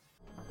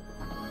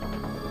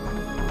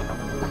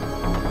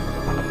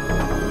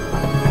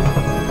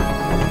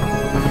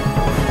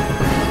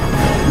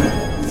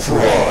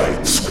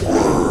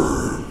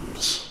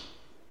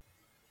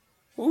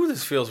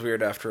feels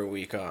weird after a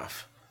week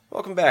off.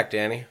 Welcome back,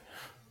 Danny.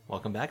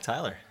 Welcome back,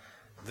 Tyler.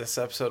 This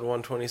episode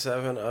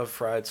 127 of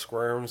Fried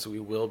Squirms, we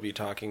will be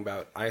talking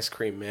about Ice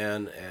Cream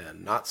Man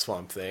and not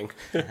Swamp Thing.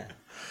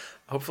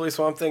 Hopefully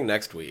Swamp Thing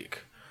next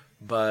week.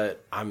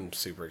 But I'm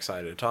super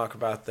excited to talk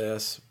about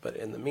this. But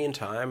in the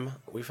meantime,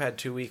 we've had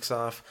 2 weeks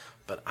off,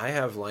 but I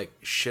have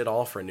shit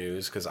all for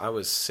news because I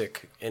was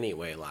sick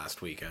anyway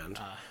last weekend.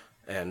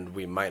 And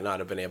we might not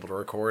have been able to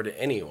record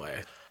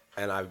anyway.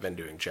 And I've been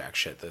doing jack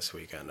shit this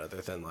weekend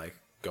other than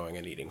going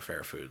and eating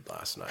fair food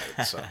last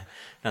night. So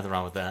Nothing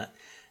wrong with that.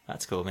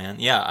 That's cool, man.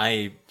 Yeah,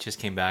 I just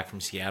came back from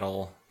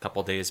Seattle a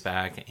couple days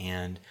back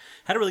and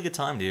had a really good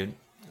time, dude.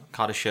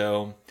 Caught a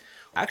show.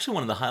 Actually,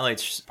 one of the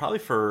highlights probably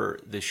for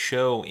the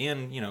show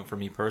and, for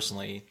me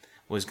personally,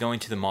 was going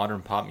to the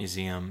Modern Pop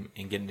Museum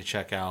and getting to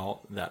check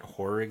out that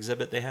horror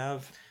exhibit they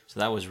have.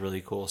 So that was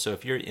really cool. So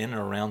if you're in and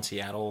around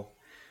Seattle,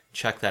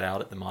 check that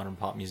out at the Modern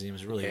Pop Museum.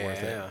 It's really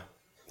worth it. Yeah.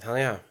 Hell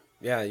yeah.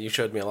 Yeah, you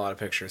showed me a lot of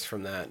pictures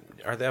from that.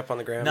 Are they up on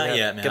the gram? Not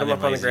yet, man. Get them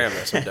up on the gram.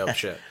 That's some dope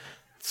shit.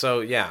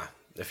 So, yeah,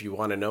 if you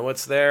want to know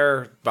what's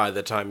there, by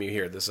the time you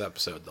hear this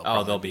episode,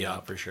 they'll be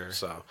up for sure.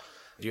 So,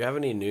 do you have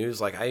any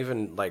news? I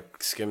even,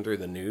 skimmed through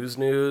the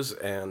news,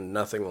 and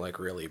nothing,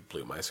 really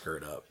blew my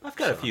skirt up. I've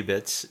got a few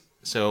bits.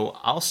 So,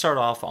 I'll start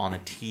off on the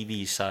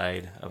TV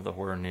side of the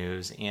horror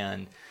news.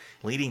 And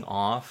leading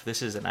off,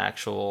 this is an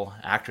actual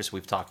actress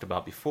we've talked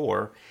about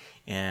before.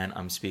 And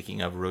I'm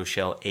speaking of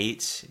Rochelle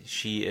Aites.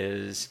 She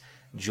is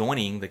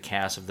joining the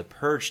cast of the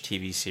Purge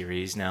TV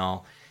series.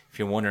 Now, if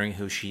you're wondering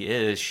who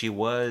she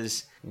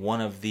was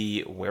one of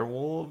the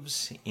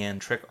werewolves in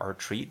Trick or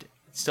Treat.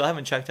 Still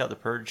haven't checked out the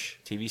Purge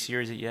TV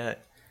series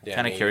yet. Yeah,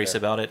 kind of curious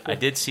about it. I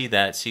did see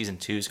that season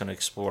 2 is going to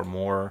explore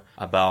more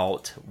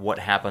about what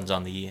happens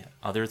on the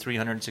other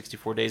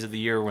 364 days of the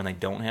year when they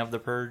don't have the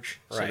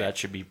Purge. So Right. that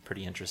should be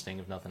pretty interesting,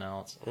 if nothing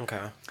else. Okay.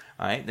 All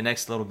right. The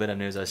next little bit of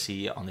news I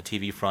see on the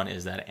TV front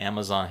is that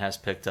Amazon has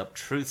picked up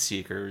Truth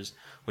Seekers,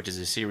 which is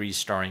a series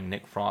starring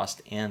Nick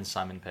Frost and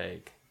Simon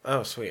Pegg.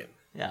 Oh, sweet.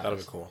 Yeah, That'll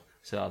be cool.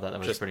 So I thought that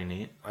was pretty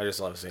neat. I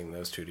just love seeing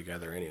those two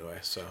together anyway,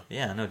 so.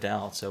 Yeah, no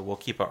doubt. So we'll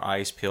keep our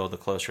eyes peeled the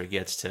closer it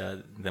gets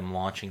to them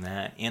launching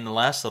that. And the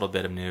last little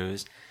bit of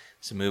news,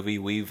 it's a movie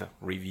we've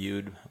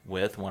reviewed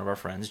with one of our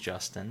friends,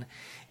 Justin.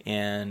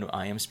 And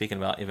I am speaking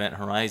about Event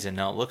Horizon.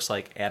 Now, it looks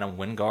like Adam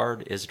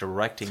Wingard is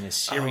directing a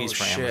series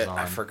for Amazon.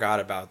 I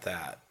forgot about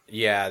that.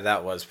 Yeah,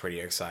 that was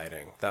pretty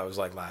exciting. That was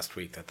last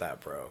week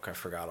that broke. I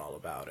forgot all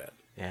about it.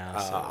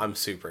 Yeah. I'm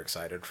super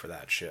excited for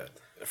that shit.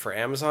 For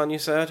Amazon, you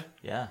said?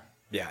 Yeah.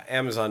 Yeah,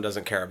 Amazon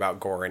doesn't care about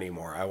gore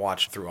anymore. I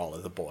watched through all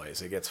of The Boys.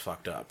 It gets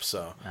fucked up,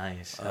 so...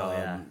 Nice. Oh,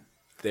 yeah.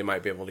 They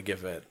might be able to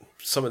give it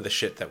some of the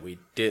shit that we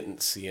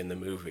didn't see in the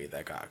movie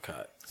that got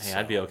cut. Hey,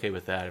 I'd be okay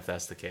with that if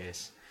that's the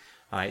case.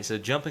 All right, so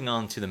jumping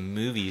on to the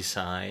movie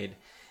side,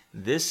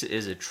 this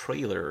is a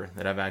trailer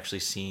that I've actually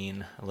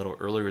seen a little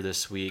earlier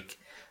this week.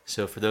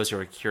 So for those who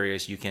are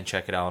curious, you can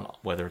check it out,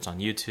 whether it's on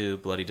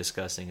YouTube, Bloody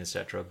Disgusting,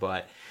 etc.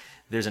 But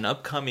there's an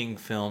upcoming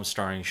film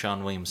starring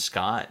Sean William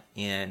Scott,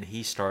 and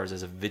he stars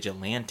as a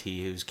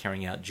vigilante who's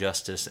carrying out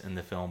justice in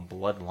the film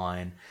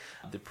Bloodline.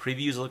 The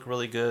previews look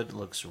really good,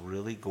 looks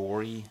really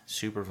gory,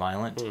 super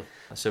violent.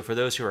 So for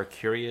those who are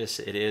curious,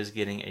 it is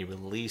getting a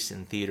release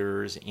in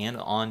theaters and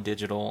on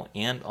digital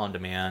and on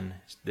demand.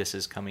 This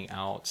is coming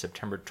out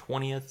September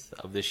 20th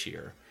of this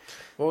year.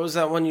 What was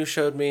that one you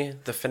showed me?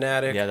 The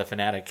Fanatic? Yeah, The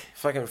Fanatic.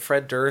 Fucking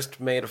Fred Durst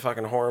made a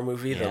fucking horror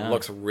movie that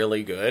looks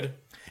really good.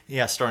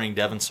 Yeah, starring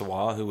Devon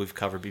Sawa, who we've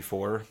covered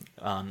before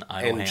on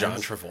Idle Hands. John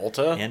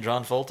Travolta. And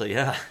John Travolta,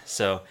 yeah.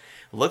 So,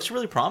 looks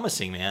really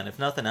promising, man. If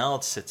nothing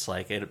else, it's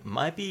it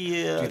might be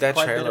Dude, that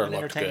quite a bit trailer of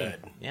looked entertaining.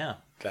 good. Yeah.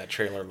 That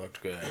trailer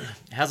looked good.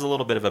 It has a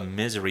little bit of a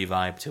Misery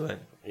vibe to it.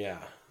 Yeah.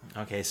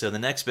 Okay, so the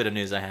next bit of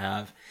news I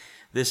have,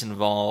 this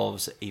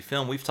involves a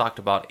film we've talked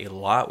about a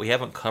lot. We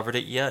haven't covered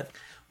it yet,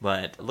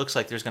 but it looks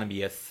like there's going to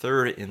be a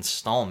third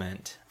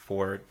installment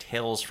for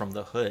Tales from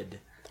the Hood.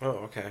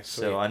 Oh, okay.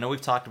 Sweet. So I know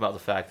we've talked about the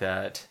fact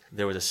that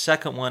there was a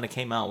second one that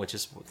came out, which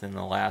is within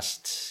the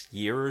last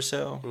year or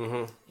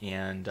so,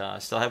 and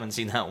still haven't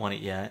seen that one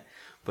yet.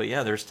 But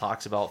yeah, there's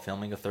talks about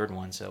filming a third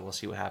one, so we'll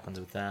see what happens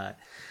with that.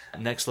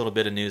 Next little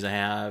bit of news I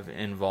have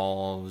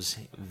involves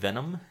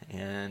Venom,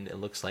 and it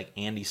looks like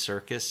Andy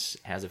Serkis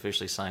has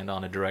officially signed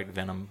on to direct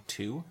Venom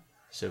 2.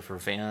 So for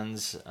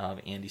fans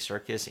of Andy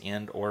Serkis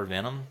and or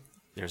Venom,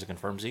 there's a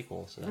confirmed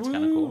sequel, so that's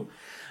kind of cool.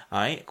 All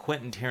right,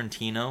 Quentin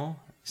Tarantino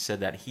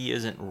said that he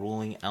isn't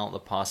ruling out the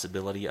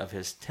possibility of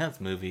his 10th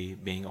movie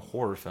being a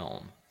horror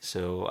film.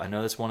 So I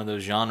know that's one of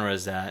those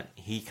genres that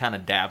he kind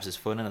of dabs his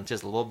foot in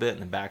just a little bit and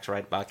then backs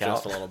right back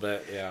out. Just a little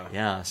bit, yeah.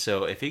 Yeah,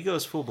 so if he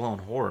goes full-blown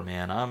horror,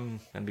 man, I'm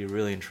going to be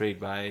really intrigued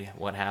by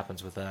what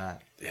happens with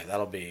that. Yeah,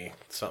 that'll be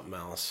something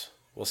else.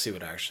 We'll see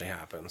what actually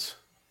happens.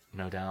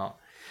 No doubt.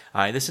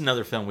 All right, this is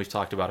another film we've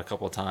talked about a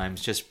couple of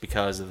times just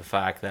because of the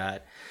fact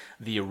that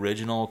the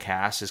original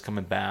cast is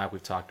coming back.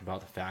 We've talked about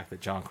the fact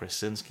that John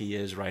Krasinski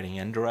is writing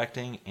and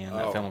directing, and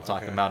the film I'm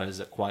talking about is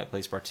A Quiet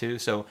Place Part 2.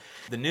 So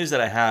the news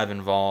that I have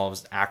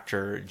involves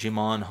actor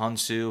Jimon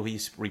Honsu.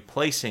 He's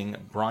replacing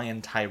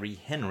Brian Tyree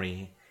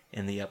Henry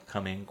in the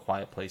upcoming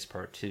Quiet Place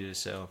Part 2.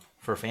 So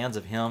for fans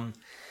of him,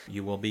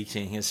 you will be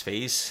seeing his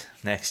face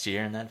next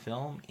year in that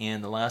film.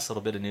 And the last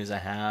little bit of news I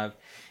have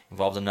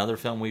involves another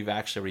film we've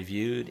actually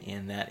reviewed,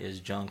 and that is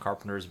John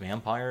Carpenter's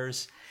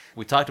Vampires.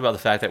 We talked about the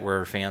fact that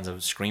we're fans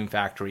of Scream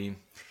Factory.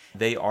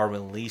 They are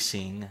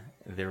releasing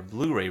their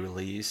Blu-ray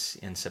release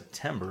in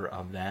September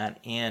of that,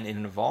 and it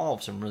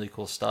involves some really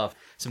cool stuff.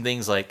 Some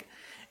things like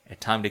A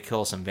Time to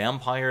Kill Some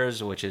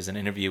Vampires, which is an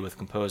interview with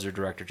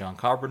composer-director John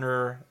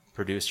Carpenter,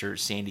 producer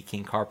Sandy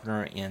King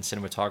Carpenter, and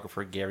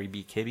cinematographer Gary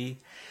B. Kibbe.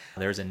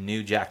 There's a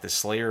new Jack the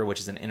Slayer, which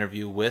is an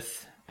interview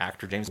with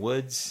actor James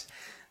Woods.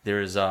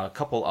 There's a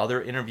couple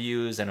other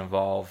interviews that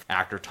involve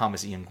actor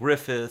Thomas Ian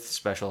Griffith,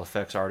 special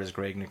effects artist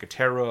Greg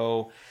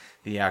Nicotero,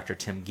 the actor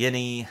Tim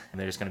Guinea, and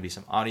there's going to be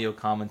some audio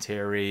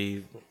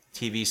commentary,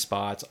 TV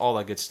spots, all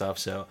that good stuff.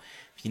 So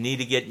if you need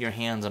to get your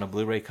hands on a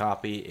Blu-ray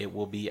copy, it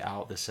will be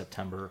out this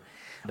September.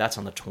 That's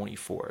on the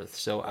 24th.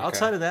 So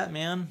outside of that,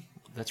 man,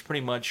 that's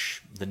pretty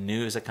much the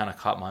news that kind of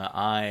caught my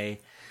eye.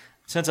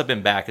 Since I've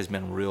been back, has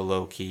been real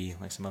low-key.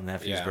 Like, my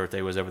nephew's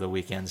birthday was over the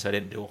weekend, so I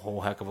didn't do a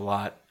whole heck of a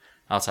lot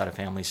outside of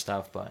family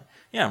stuff. But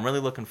yeah, I'm really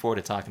looking forward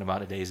to talking about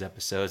today's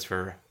episodes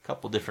for a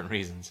couple different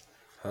reasons.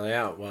 Oh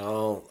yeah,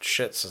 well,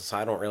 shit, since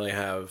I don't really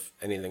have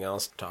anything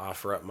else to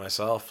offer up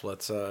myself,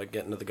 let's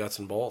get into the guts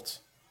and bolts.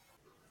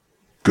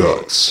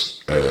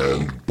 Guts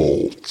and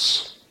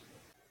bolts.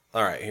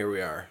 Alright, here we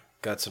are.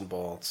 Guts and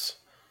bolts.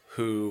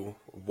 Who,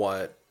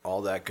 what,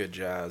 all that good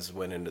jazz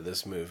went into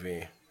this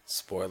movie,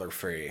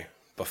 spoiler-free,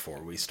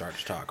 before we start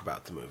to talk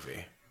about the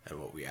movie and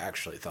what we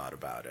actually thought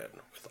about it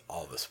with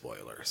all the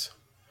spoilers.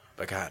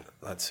 But God,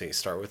 let's see,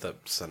 start with a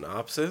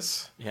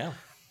synopsis. Yeah.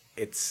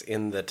 It's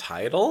in the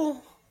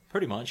title?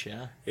 Pretty much,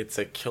 yeah. It's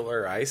a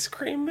killer ice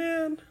cream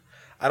man?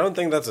 I don't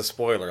think that's a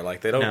spoiler.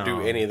 Like, they don't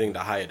do anything to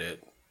hide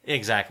it.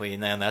 Exactly,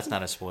 and then that's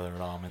not a spoiler at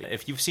all.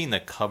 If you've seen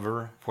the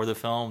cover for the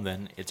film,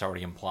 then it's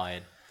already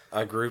implied.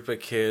 A group of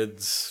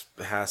kids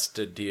has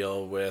to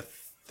deal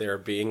with there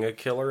being a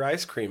killer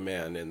ice cream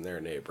man in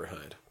their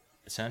neighborhood.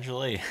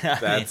 Essentially.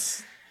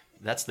 That's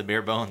the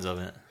bare bones of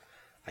it.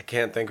 I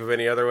can't think of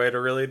any other way to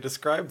really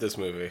describe this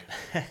movie.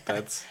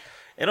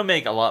 It'll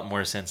make a lot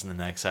more sense in the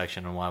next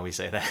section on why we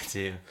say that,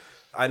 too.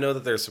 I know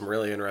that there's some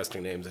really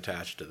interesting names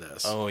attached to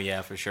this. Oh,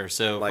 yeah, for sure.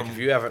 So, if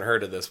you haven't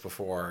heard of this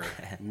before,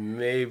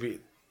 maybe...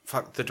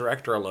 Fuck, the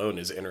director alone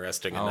is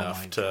interesting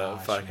enough to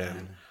fucking...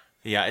 Man.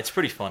 Yeah, it's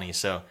pretty funny.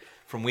 So,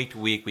 from week to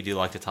week, we do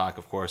like to talk,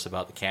 of course,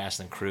 about the cast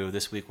and crew.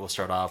 This week, we'll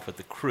start off with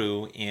the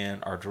crew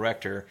and our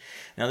director.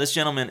 Now, this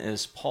gentleman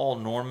is Paul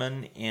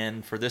Norman,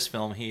 and for this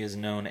film, he is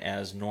known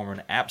as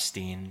Norman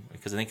Apstein,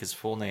 because I think his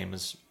full name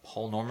is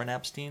Paul Norman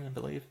Apstein, I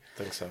believe. I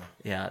think so.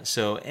 Yeah,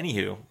 so,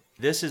 anywho...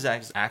 This is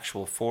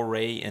actual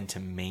foray into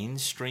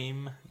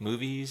mainstream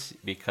movies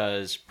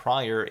because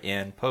prior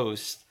and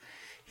post,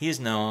 he is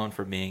known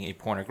for being a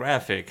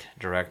pornographic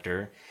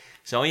director.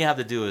 So all you have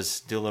to do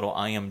is do a little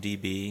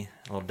IMDb,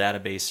 a little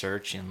database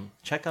search, and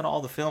check out all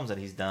the films that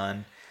he's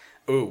done.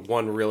 Ooh,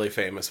 one really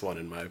famous one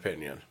in my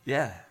opinion.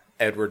 Yeah.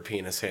 Edward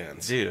Penis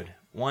Hands. Dude,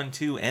 1,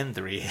 2, and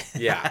 3.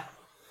 Yeah.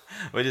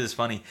 Which is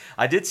funny.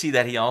 I did see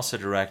that he also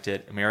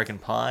directed American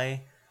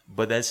Pie,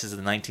 but this is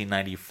the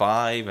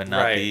 1995 and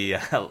not the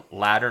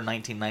latter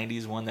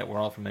 1990s one that we're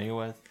all familiar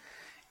with.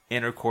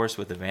 Intercourse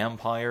with the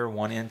Vampire,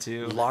 1 and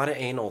 2. A lot of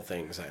anal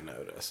things I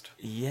noticed.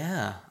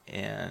 Yeah,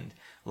 and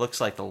looks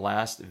like the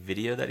last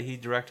video that he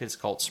directed is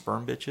called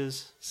Sperm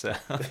Bitches. So,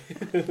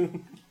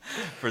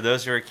 for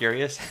those who are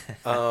curious.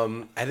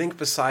 I think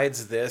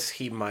besides this,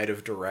 he might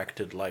have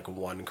directed like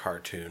one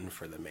cartoon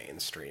for the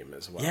mainstream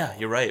as well. Yeah,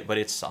 you're right, but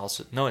it's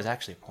also... No, it's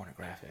actually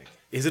pornographic.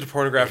 Is it a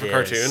pornographic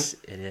cartoon?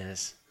 It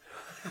is.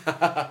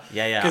 Yeah.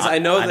 Because I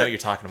know what you're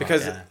talking about.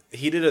 Because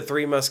he did a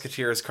Three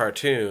Musketeers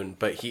cartoon,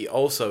 but he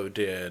also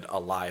did a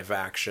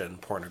live-action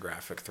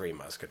pornographic Three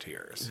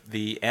Musketeers.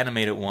 The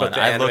animated one, but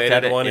the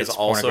animated one is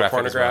also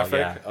pornographic.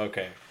 Well, yeah.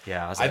 Okay.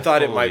 Yeah, I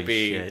thought it might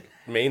be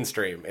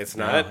mainstream. It's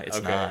not. No,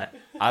 it's not.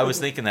 I was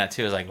thinking that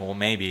too. I was like, well,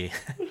 maybe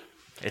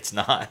it's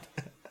not.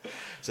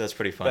 So that's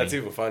pretty funny. That's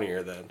even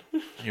funnier then.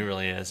 It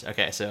really is.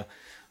 Okay, so.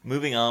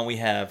 Moving on, we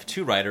have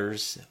 2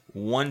 writers.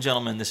 One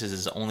gentleman, this is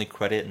his only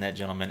credit, and that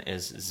gentleman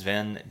is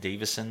Sven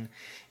Davison.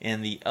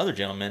 And the other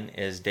gentleman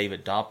is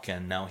David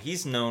Dobkin. Now,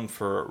 he's known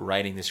for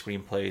writing the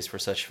screenplays for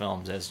such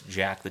films as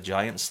Jack the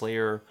Giant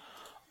Slayer,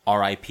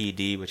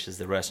 R.I.P.D., which is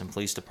the Rest and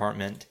Police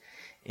Department,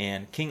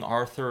 and King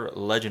Arthur,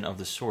 Legend of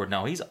the Sword.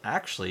 Now, he's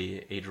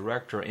actually a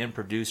director and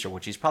producer,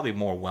 which he's probably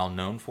more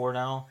well-known for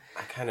now.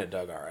 I kind of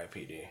dug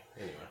R.I.P.D.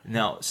 Anyway.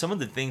 Now, some of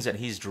the things that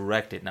he's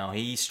directed. Now,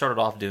 he started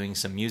off doing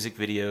some music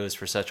videos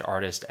for such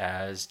artists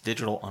as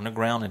Digital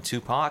Underground and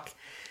Tupac.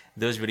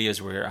 Those videos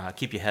were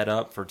Keep Your Head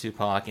Up for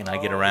Tupac and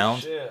I Get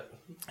Around. Shit.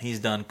 He's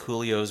done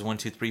Coolio's 1,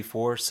 2, 3,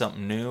 4,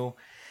 Something New.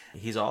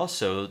 He's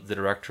also the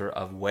director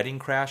of Wedding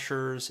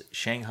Crashers,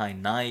 Shanghai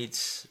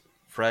Nights,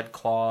 Fred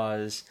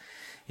Claus.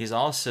 He's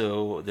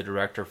also the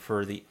director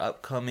for the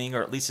upcoming,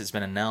 or at least it's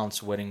been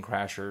announced, Wedding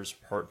Crashers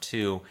Part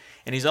 2.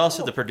 And he's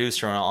also the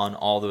producer on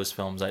all those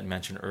films I'd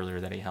mentioned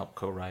earlier that he helped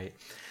co-write.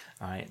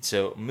 All right,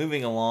 so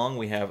moving along,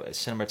 we have a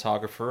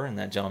cinematographer, and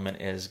that gentleman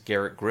is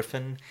Garrett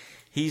Griffin.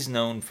 He's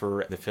known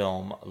for the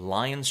film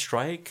Lion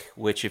Strike,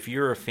 which if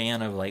you're a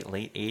fan of like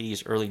late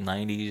 80s, early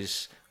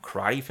 90s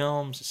karate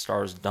films, it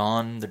stars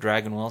Don the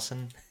Dragon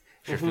Wilson,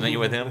 if you're familiar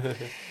with him.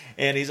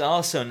 And he's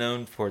also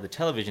known for the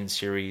television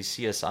series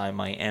CSI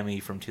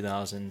Miami from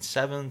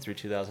 2007 through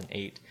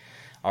 2008.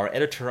 Our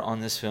editor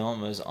on this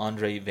film is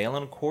Andre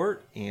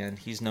Valancourt, and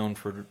he's known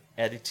for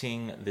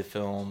editing the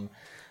film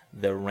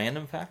The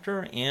Random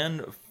Factor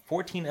and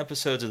 14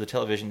 episodes of the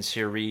television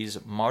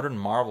series Modern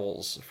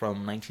Marvels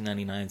from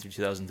 1999 through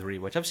 2003,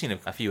 which I've seen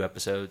a few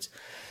episodes.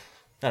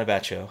 Not a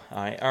bad show.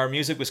 Our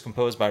music was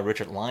composed by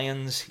Richard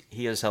Lyons.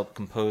 He has helped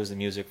compose the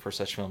music for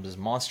such films as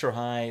Monster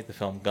High, the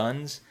film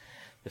Guns,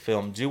 the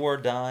film Do or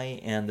Die,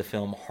 and the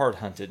film Hard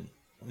Hunted.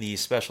 The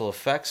special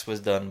effects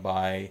was done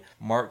by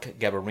Mark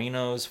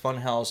Gabarino's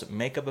Funhouse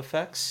Makeup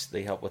Effects.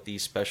 They help with the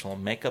special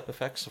makeup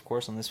effects, of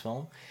course, on this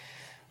film.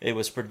 It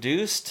was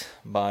produced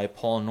by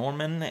Paul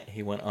Norman.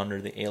 He went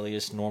under the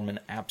alias Norman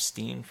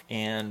Apstein.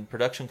 And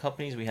production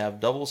companies, we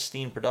have Double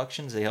Steen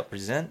Productions, they help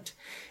present,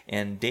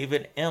 and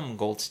David M.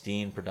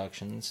 Goldstein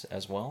Productions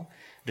as well.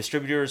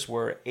 Distributors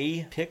were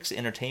Apix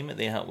Entertainment.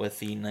 They helped with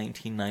the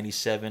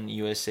 1997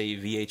 USA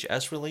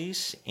VHS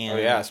release.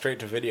 And straight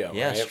to video.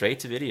 Yeah, right? straight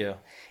to video.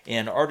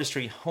 And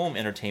Artistry Home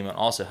Entertainment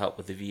also helped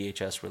with the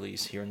VHS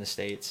release here in the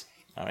States.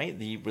 All right,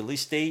 the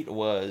release date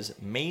was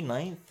May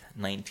 9th,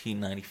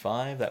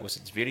 1995. That was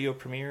its video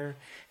premiere.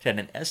 It had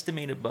an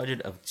estimated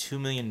budget of $2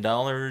 million,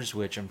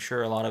 which I'm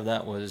sure a lot of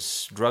that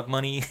was drug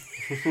money.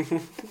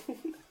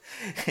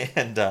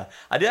 And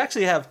I did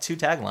actually have two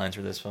taglines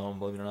for this film,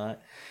 believe it or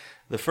not.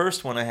 The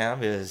first one I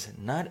have is,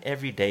 "Not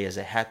every day is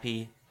a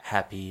happy,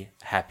 happy,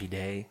 happy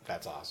day."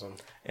 That's awesome.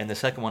 And the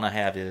second one I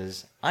have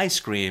is, "I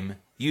scream,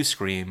 you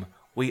scream,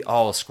 we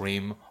all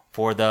scream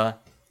for the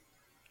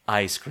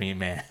Ice Cream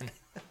Man."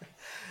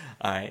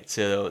 All right,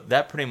 so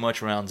that pretty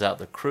much rounds out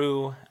the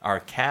crew. Our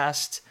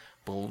cast,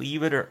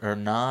 believe it or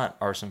not,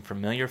 are some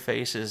familiar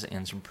faces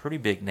and some pretty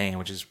big names,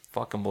 which is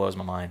fucking blows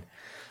my mind.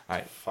 All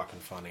right, Fucking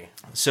funny.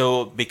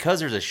 so because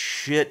there's a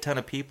shit ton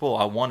of people,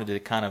 I wanted to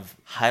kind of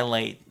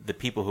highlight the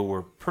people who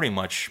were pretty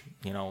much,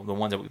 you know, the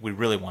ones that we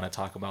really want to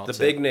talk about. The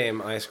big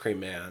name Ice Cream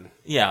Man.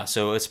 Yeah,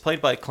 so it's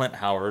played by Clint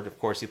Howard. Of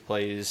course, he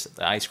plays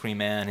the Ice Cream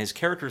Man. His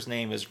character's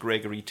name is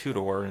Gregory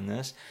Tudor in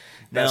this.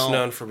 Best Now-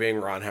 known for being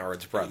Ron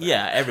Howard's brother.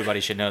 Yeah, everybody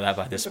should know that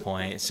by this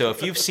point. So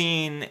if you've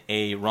seen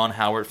a Ron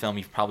Howard film,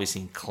 you've probably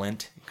seen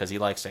Clint, because he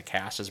likes to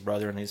cast his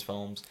brother in these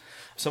films.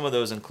 Some of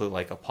those include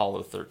like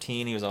Apollo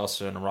 13. He was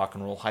also in Rock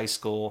and Roll High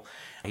School.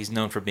 He's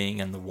known for being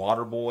in The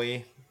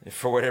Waterboy.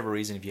 For whatever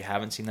reason, if you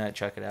haven't seen that,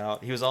 check it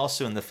out. He was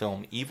also in the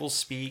film Evil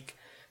Speak,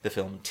 the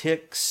film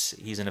Ticks.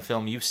 He's in a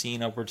film you've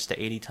seen upwards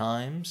to 80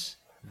 times,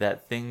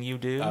 That Thing You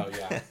Do. Oh,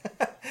 yeah.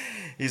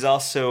 He's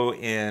also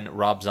in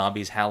Rob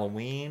Zombie's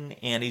Halloween,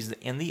 and he's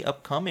in the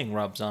upcoming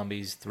Rob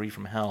Zombie's 3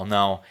 from Hell.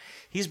 Now,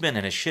 he's been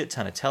in a shit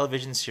ton of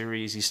television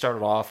series. He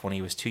started off when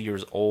he was 2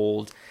 years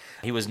old.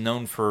 He was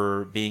known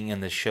for being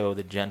in the show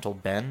The Gentle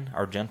Ben,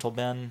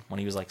 when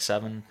he was like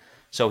 7.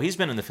 So he's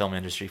been in the film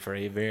industry for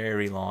a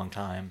very long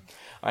time.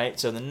 All right,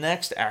 so the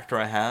next actor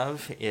I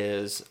have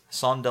is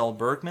Sondel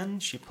Bergman.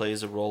 She plays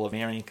the role of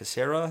Marion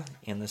Casera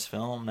in this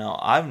film. Now,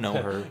 I've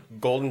known her.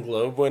 Golden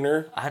Globe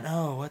winner. I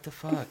know, what the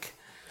fuck?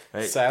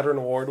 Right? Saturn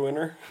Award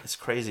winner. It's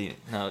crazy.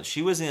 No,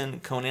 she was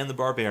in Conan the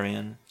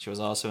Barbarian. She was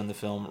also in the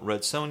film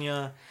Red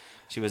Sonja.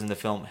 She was in the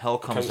film Hell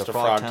Comes to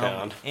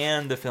Frogtown,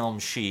 and the film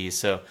She.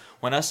 So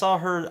when I saw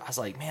her, I was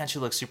like, man, she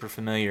looks super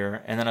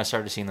familiar. And then I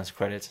started seeing those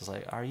credits. I was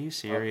like, are you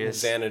serious?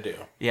 Xanadu.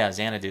 Yeah,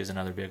 Xanadu is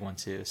another big one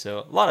too.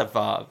 So a lot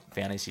of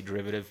fantasy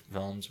derivative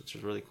films, which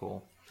is really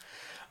cool.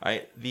 All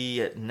right,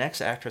 the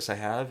next actress I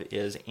have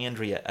is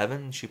Andrea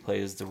Evans. She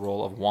plays the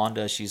role of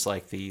Wanda. She's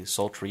like the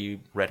sultry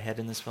redhead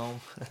in this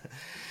film.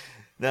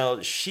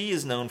 Now, she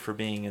is known for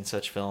being in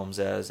such films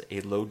as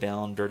A Low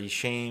Down Dirty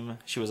Shame.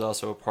 She was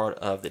also a part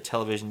of the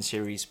television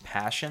series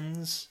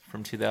Passions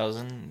from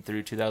 2000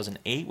 through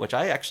 2008, which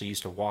I actually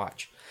used to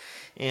watch.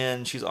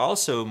 And she's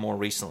also more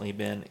recently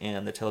been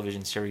in the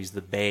television series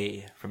The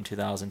Bay from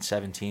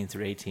 2017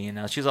 through 18.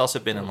 Now, she's also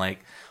been in like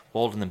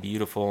Bold and the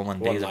Beautiful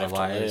and Days of Our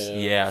Lives.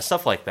 Yeah,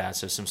 stuff like that.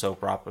 So some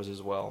soap operas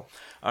as well.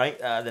 All right,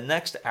 the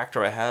next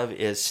actor I have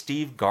is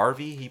Steve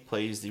Garvey. He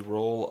plays the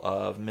role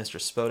of Mr.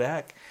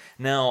 Spodak.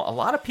 Now, a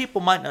lot of people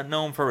might not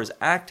know him for his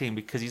acting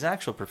because he's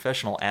actually a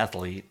professional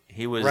athlete.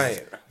 He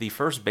was the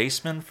first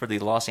baseman for the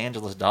Los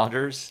Angeles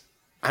Dodgers.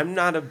 I'm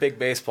not a big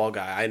baseball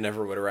guy. I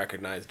never would have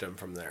recognized him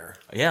from there.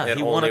 Yeah,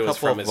 he won a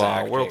couple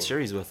of World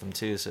Series with them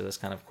too, so that's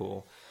kind of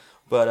cool.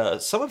 But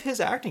some of his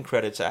acting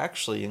credits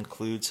actually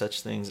include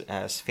such things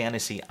as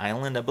Fantasy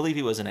Island. I believe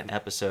he was in an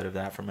episode of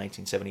that from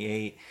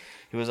 1978.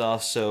 He was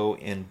also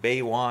in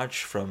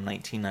Baywatch from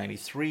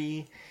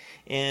 1993.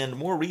 And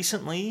more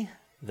recently,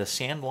 The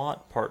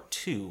Sandlot Part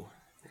 2.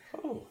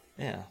 Oh.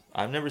 Yeah,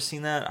 I've never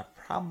seen that. I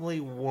probably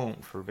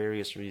won't for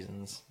various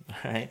reasons.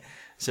 All right.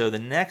 So the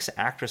next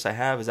actress I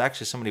have is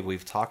actually somebody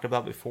we've talked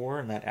about before,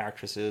 and that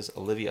actress is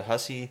Olivia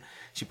Hussey.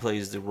 She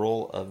plays the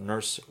role of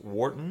Nurse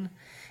Wharton.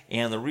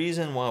 And the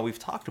reason why we've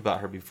talked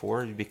about her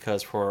before is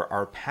because for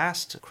our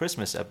past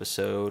Christmas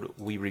episode,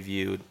 we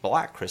reviewed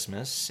Black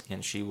Christmas,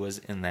 and she was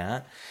in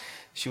that.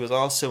 She was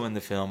also in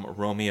the film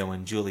Romeo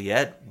and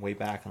Juliet way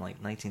back in like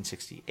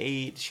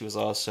 1968. She was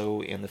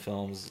also in the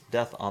films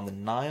Death on the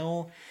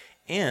Nile,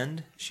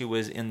 and she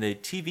was in the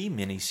TV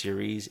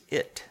miniseries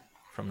It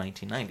from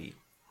 1990.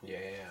 Yeah.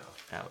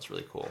 That was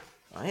really cool.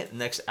 All right, the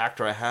next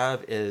actor I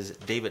have is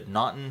David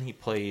Naughton. He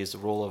plays the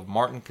role of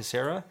Martin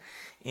Casera.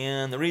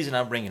 And the reason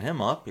I'm bringing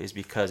him up is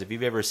because if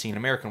you've ever seen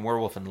American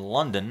Werewolf in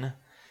London,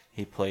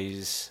 he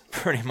plays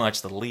pretty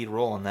much the lead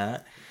role in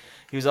that.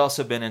 He's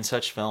also been in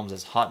such films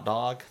as Hot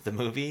Dog, the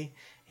movie.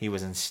 He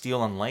was in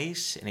Steel and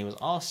Lace, and he was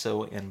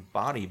also in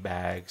Body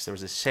Bags. There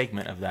was a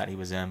segment of that he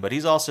was in. But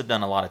he's also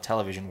done a lot of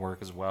television work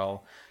as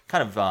well.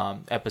 Kind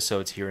of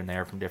episodes here and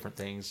there from different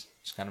things.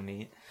 It's kind of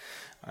neat.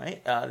 All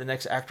right, the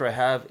next actor I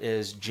have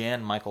is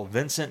Jan Michael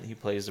Vincent. He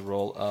plays the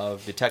role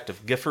of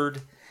Detective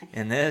Gifford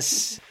in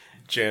this.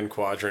 Jan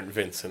Quadrant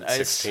Vincent,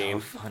 16.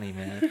 It's so funny,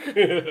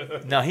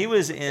 man. Now, he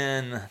was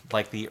in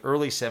like the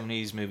early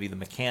 70s movie The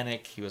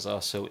Mechanic. He was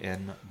also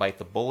in Bite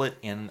the Bullet.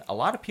 And a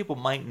lot of people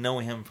might know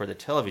him for the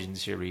television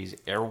series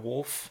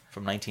Airwolf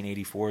from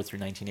 1984 through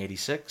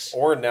 1986.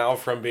 Or now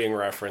from being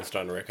referenced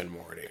on Rick and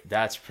Morty.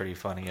 That's pretty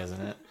funny,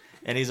 isn't it?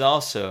 And he's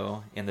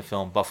also in the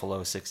film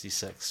Buffalo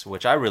 66,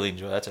 which I really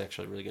enjoy. That's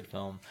actually a really good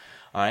film.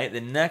 All right,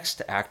 the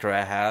next actor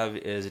I have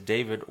is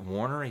David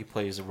Warner. He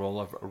plays the role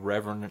of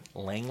Reverend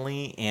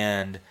Langley.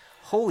 And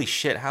holy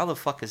shit, how the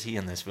fuck is he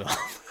in this film?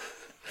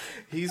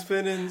 He's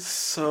been in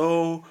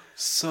so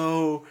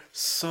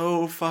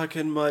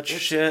fucking much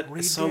shit.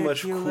 Ridiculous. So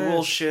much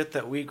cool shit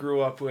that we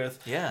grew up with.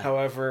 Yeah.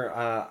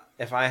 However,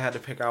 if I had to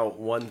pick out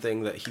one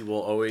thing that he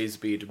will always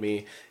be to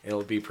me,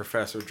 it'll be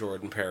Professor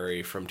Jordan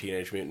Perry from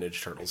Teenage Mutant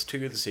Ninja Turtles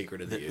 2, The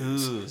Secret of the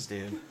Ooze.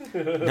 Dude.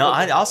 No,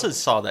 I also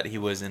saw that he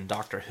was in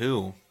Doctor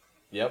Who.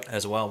 Yep.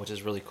 As well, which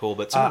is really cool.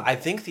 But I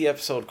think the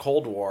episode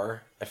Cold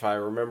War, if I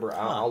remember,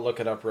 I'll look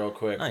it up real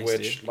quick, Nice,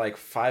 which dude. like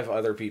 5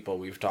 other people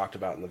we've talked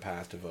about in the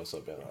past have also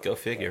been on. Go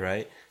figure,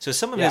 right? So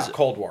some of Yeah, his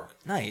Cold War.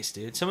 nice,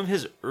 dude. Some of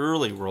his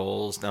early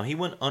roles. Now he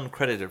went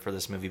uncredited for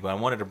this movie, but I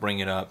wanted to bring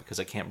it up because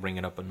I can't bring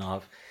it up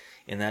enough.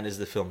 And that is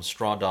the film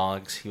Straw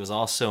Dogs. He was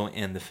also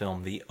in the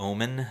film The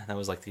Omen. That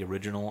was like the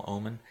original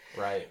Omen.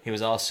 Right. He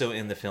was also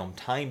in the film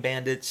Time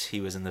Bandits.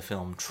 He was in the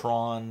film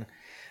Tron.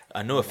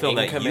 I know a film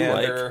that Wing you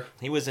Commander, like.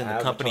 He was in The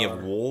Company of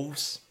Avatar.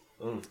 Wolves.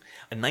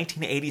 A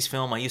 1980s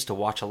film I used to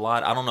watch a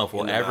lot. I don't know if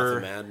we'll In the Mouth ever...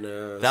 of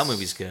Madness. That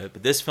movie's good.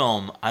 But this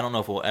film, I don't know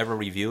if we'll ever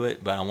review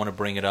it, but I want to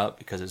bring it up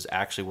because it's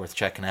actually worth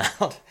checking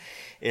out.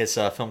 It's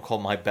a film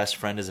called My Best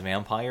Friend is a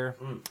Vampire.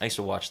 I used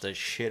to watch the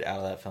shit out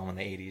of that film in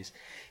the 80s.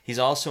 He's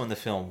also in the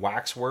film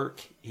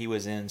Waxwork. He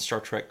was in Star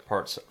Trek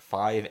Parts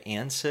 5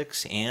 and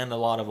 6 and a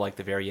lot of like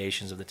the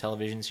variations of the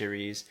television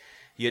series.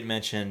 You had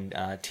mentioned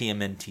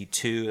TMNT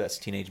 2, that's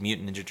Teenage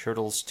Mutant Ninja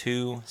Turtles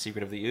 2,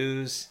 Secret of the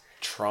Ooze.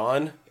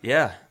 Tron.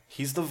 Yeah.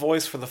 He's the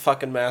voice for the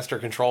fucking Master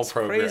Control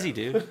program. Crazy,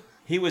 dude.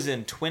 He was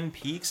in Twin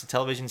Peaks, a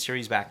television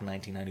series back in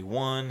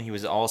 1991. He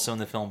was also in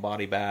the film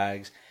Body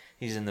Bags.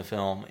 He's in the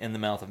film In the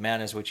Mouth of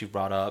Madness, which you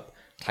brought up,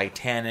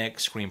 Titanic,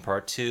 Scream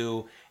Part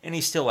 2, and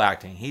he's still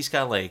acting. He's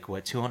got like,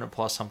 200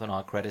 plus something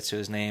odd credits to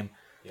his name.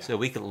 Yeah. So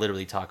we could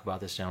literally talk about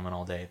this gentleman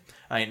all day.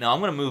 All right, now I'm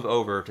going to move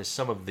over to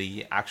some of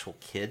the actual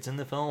kids in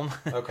the film.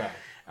 Okay.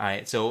 All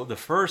right, so the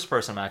first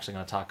person I'm actually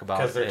going to talk about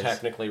Because they're is...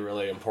 technically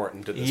really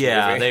important to this movie.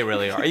 Yeah, they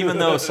really are. Even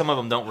though some of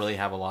them don't really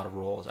have a lot of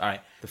roles. All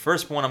right, the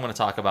first one I'm going to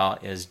talk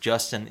about is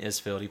Justin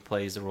Isfield. He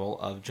plays the role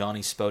of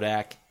Johnny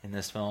Spodak in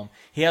this film.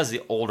 He has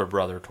the older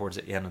brother towards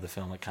the end of the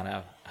film that kind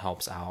of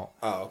helps out.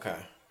 Oh, okay.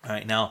 All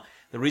right, now,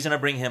 the reason I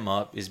bring him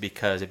up is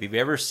because if you've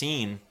ever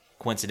seen,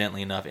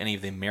 coincidentally enough, any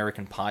of the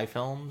American Pie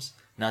films,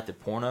 not the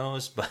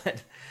pornos,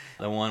 but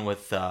the one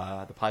with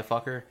the pie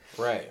fucker.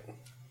 Right.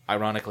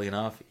 Ironically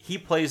enough, he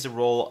plays the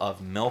role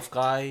of MILF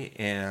guy,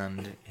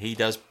 and he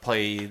does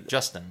play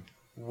Justin.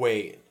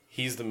 Wait,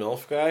 he's the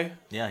MILF guy?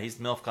 Yeah, he's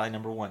the MILF guy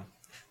number 1.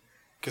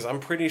 Because I'm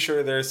pretty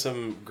sure there's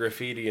some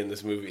graffiti in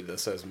this movie that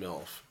says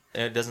MILF.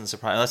 It doesn't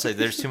surprise. Let's say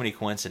there's too many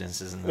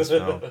coincidences in this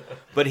film,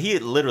 but he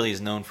literally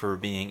is known for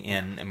being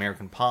in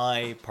American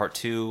Pie, Part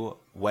 2,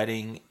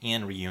 Wedding,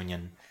 and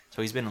Reunion.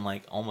 So he's been in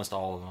like almost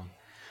all of them.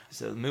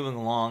 So moving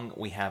along,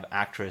 we have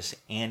actress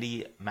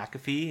Andy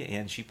McAfee,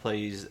 and she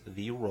plays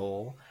the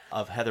role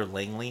of Heather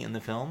Langley in the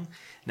film.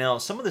 Now,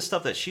 some of the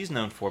stuff that she's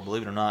known for,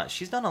 believe it or not,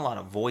 she's done a lot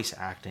of voice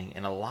acting,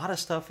 and a lot of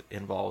stuff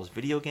involves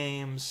video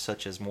games,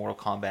 such as Mortal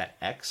Kombat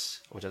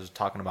X, which I was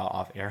talking about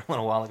off air a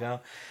little while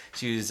ago.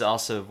 She's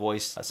also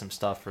voiced some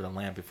stuff for The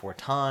Land Before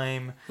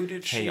Time. Who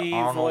did Hey she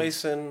Arnold.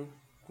 voice in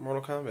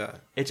Mortal Kombat?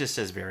 It just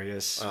says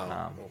various.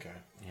 Oh, okay.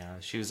 Yeah,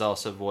 she was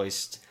also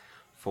voiced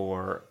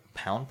for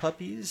Pound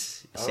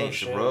Puppies, Saints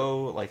shit.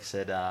 Row, like I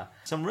said,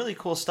 some really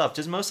cool stuff.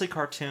 Just mostly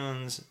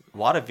cartoons, a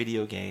lot of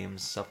video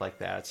games, stuff like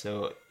that.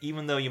 So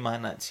even though you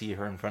might not see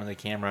her in front of the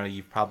camera,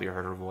 you've probably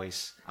heard her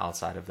voice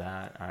outside of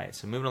that. All right,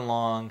 so moving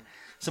along.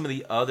 Some of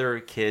the other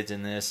kids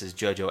in this is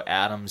JoJo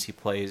Adams. He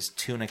plays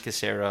Tuna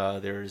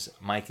Casera. There's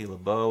Mikey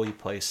LeBeau. He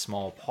plays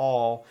Small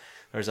Paul.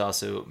 There's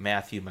also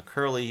Matthew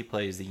McCurley. He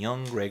plays the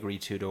young Gregory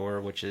Tudor,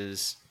 which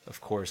is,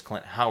 of course,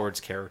 Clint Howard's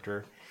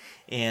character.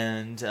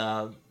 And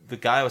the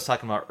guy I was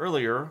talking about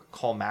earlier,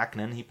 Carl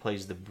Mackinon, he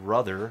plays the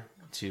brother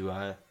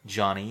to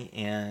Johnny,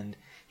 and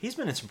he's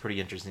been in some pretty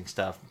interesting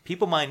stuff.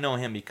 People might know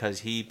him because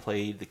he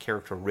played the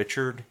character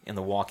Richard in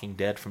The Walking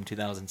Dead from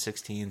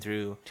 2016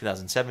 through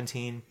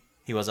 2017.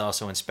 He was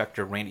also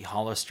Inspector Randy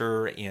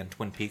Hollister in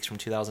Twin Peaks from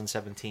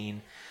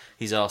 2017.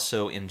 He's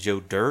also in Joe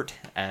Dirt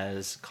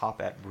as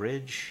Cop at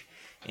Bridge.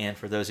 And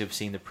for those who've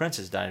seen The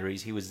Princess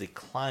Diaries, he was the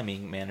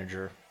climbing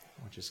manager,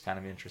 which is kind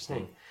of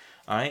interesting.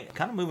 All right,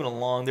 kind of moving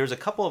along. There's a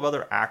couple of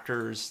other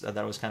actors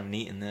that was kind of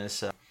neat in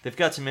this. They've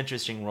got some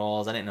interesting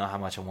roles. I didn't know how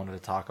much I wanted to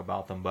talk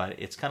about them, but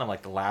it's kind of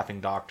like the Laughing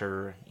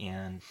Doctor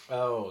and...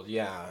 Oh,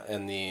 yeah,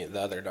 and the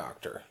other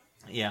doctor.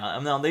 Yeah,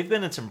 now they've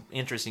been in some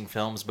interesting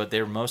films, but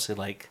they're mostly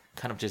like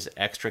kind of just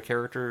extra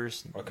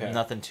characters. Okay.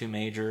 Nothing too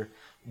major.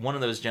 One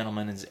of those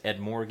gentlemen is Ed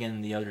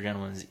Morgan. The other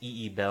gentleman is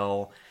E.E.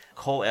 Bell.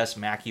 Cole S.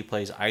 Mackey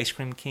plays Ice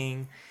Cream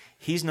King.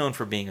 He's known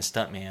for being a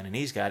stuntman, and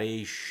he's got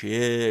a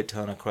shit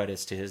ton of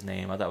credits to his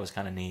name. I thought it was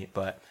kind of neat.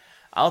 But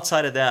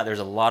outside of that, there's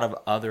a lot of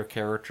other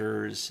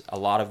characters. A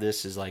lot of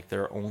this is like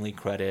their only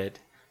credit,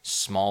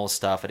 small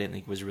stuff I didn't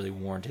think was really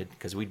warranted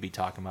because we'd be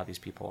talking about these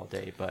people all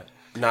day. But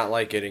not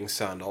like getting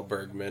Sandal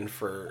Bergman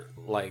for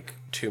like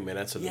 2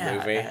 minutes of the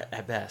movie.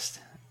 At best,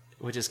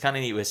 which is kind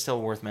of neat. It's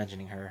still worth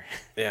mentioning her.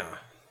 Yeah.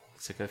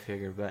 It's a good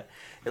figure. But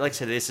like I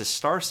said, it's a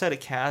star-studded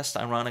cast,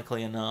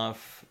 ironically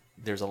enough.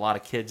 There's a lot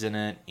of kids in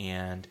it,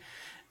 and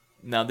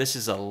now this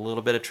is a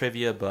little bit of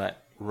trivia,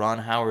 but Ron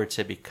Howard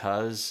said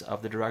because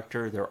of the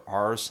director, there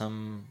are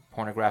some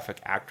pornographic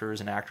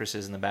actors and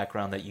actresses in the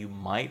background that you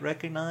might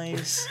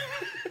recognize.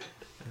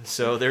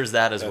 So there's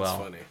that as well.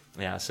 That's funny.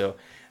 Yeah, so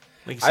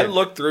like you I said,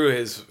 looked through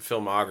his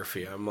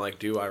filmography. I'm like,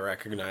 do I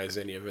recognize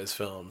any of his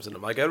films? And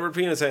I'm like, Edward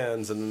Penis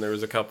Hands. And then there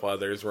was a couple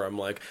others where I'm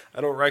like,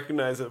 I don't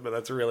recognize it, but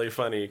that's really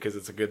funny because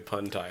it's a good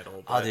pun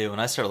title. I'll do. When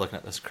I started looking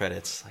at those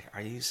credits, like,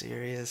 are you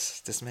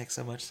serious? This makes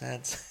so much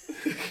sense.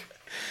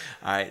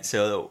 All right,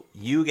 so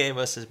you gave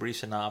us this brief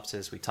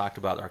synopsis. We talked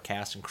about our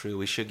cast and crew.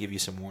 We should give you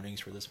some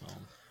warnings for this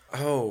film.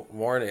 Oh,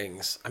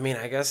 warnings. I mean,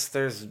 I guess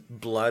there's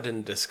blood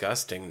and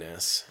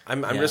disgustingness.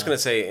 I'm just going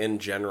to say in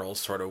general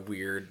sort of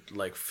weird,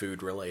 like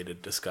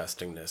food-related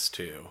disgustingness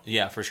too.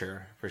 Yeah, for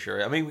sure. For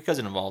sure. I mean, because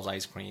it involves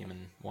ice cream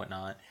and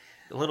whatnot.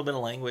 A little bit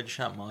of language,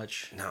 not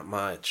much. Not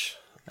much.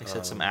 Like I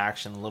said, some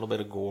action, a little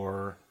bit of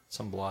gore,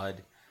 some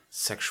blood.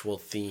 Sexual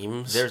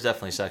themes. There's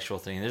definitely sexual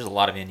themes. There's a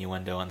lot of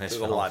innuendo in this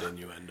There's film. a lot of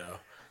innuendo.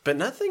 But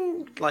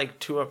nothing like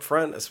too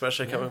upfront,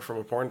 especially coming from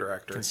a porn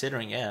director.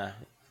 Considering, yeah.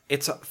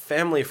 It's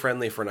family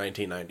friendly for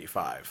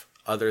 1995,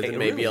 other than It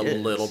maybe really a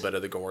is. little bit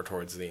of the gore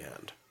towards the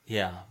end.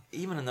 Yeah.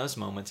 Even in those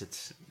moments,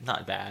 it's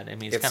not bad. I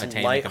mean, it's It's kind of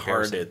tame in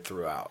comparison. lighthearted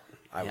throughout,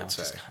 I would It's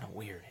say. just kind of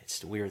weird.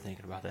 It's weird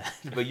thinking about that.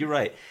 But you're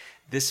right.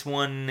 This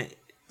one,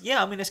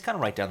 yeah, I mean, it's kind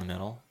of right down the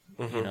middle.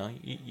 Mm-hmm. You know,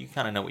 you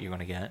kind of know what you're going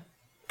to get.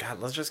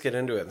 God, let's just get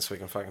into it so we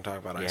can fucking talk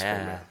about Ice Cream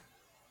Yeah. Man.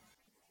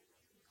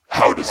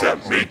 How does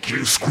that make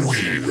you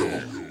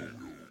squeal?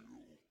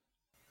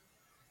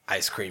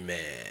 Ice Cream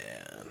Man.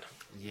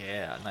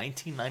 Yeah,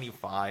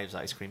 1995's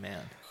Ice Cream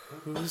Man.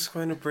 Who's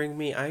going to bring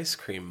me ice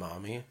cream,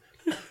 Mommy?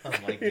 Oh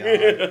my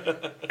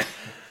god.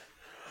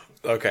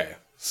 Okay,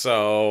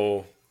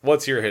 so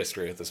what's your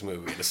history with this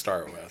movie to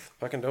start with?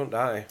 Fucking don't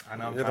die. I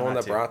know, I'm You're the trying one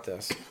not that to. brought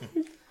this.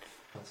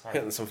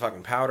 Hitting some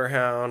fucking Powder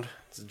Hound.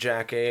 It's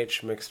Jack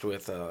H mixed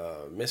with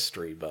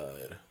Mystery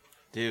Bud.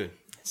 Dude,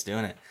 it's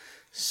doing it.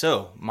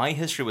 So, my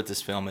history with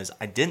this film is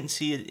I didn't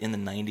see it in the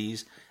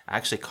 90s. I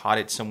actually caught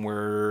it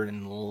somewhere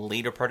in the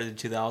later part of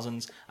the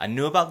 2000s. I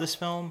knew about this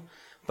film,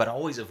 but I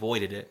always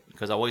avoided it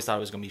because I always thought it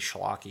was going to be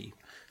schlocky.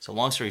 So,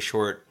 long story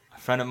short, a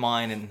friend of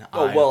mine and I...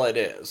 Oh, well, it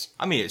is.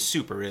 I mean, it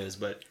super is,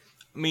 but...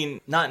 I mean,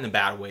 not in a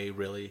bad way,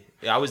 really.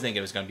 I was thinking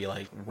it was going to be,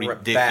 like,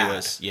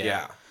 ridiculous. Bad.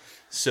 Yeah.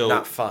 So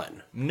Not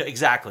fun. No,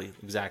 exactly.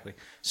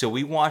 So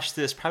we watched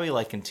this probably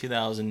like in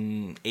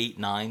 2008,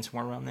 9,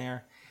 somewhere around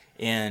there.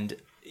 And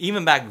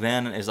even back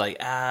then, it's like,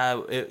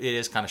 it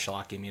is kind of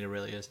shocking. I mean, it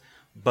really is.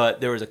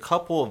 But there was a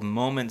couple of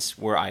moments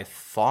where I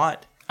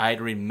thought I'd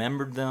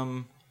remembered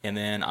them, and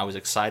then I was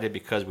excited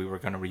because we were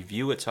going to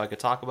review it so I could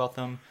talk about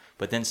them.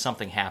 But then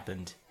something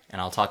happened,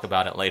 and I'll talk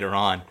about it later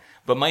on.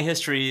 But my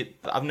history,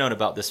 I've known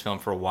about this film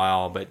for a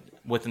while, but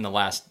within the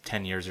last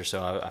 10 years or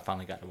so, I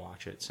finally got to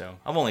watch it. So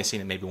I've only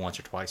seen it maybe once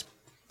or twice.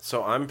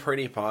 So I'm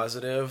pretty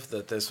positive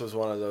that this was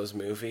one of those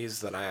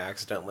movies that I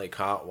accidentally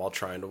caught while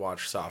trying to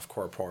watch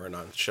softcore porn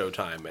on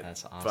Showtime at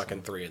That's awesome.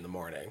 fucking 3 a.m.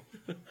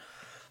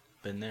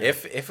 Been there.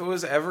 If it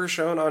was ever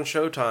shown on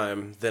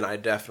Showtime, then I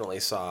definitely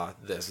saw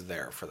this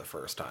there for the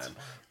first time.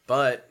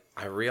 But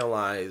I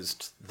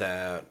realized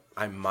that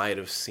I might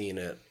have seen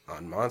it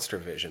on Monster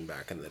Vision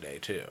back in the day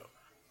too.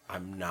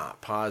 I'm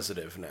not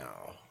positive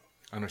now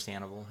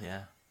Understandable,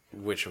 yeah.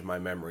 which of my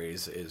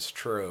memories is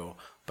true,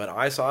 but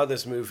I saw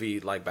this movie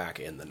like back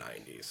in the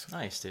 90s.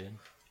 Nice, dude.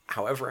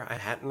 However, I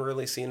hadn't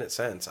really seen it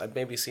since. I'd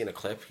maybe seen a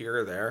clip here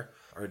or there,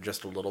 or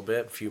just a little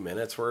bit, a few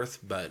minutes worth,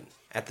 but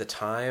at the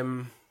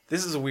time,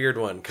 This is a weird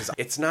one because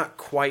it's not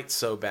quite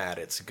so bad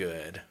it's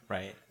good,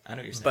 Right. I know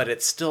what you're saying. but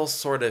it still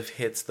sort of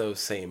hits those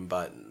same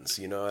buttons.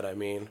 You know what I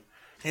mean?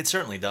 It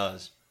certainly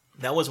does.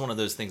 That was one of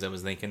those things I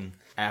was thinking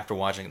after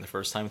watching it the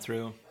first time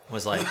through.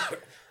 Was like,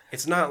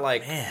 It's not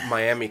like Man.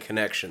 Miami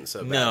Connection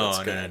so bad. it's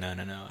no,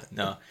 good.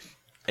 no.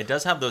 It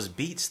does have those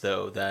beats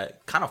though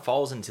that kind of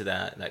falls into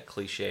that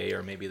cliche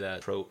or maybe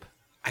that trope.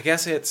 I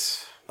guess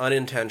it's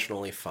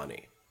unintentionally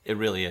funny. It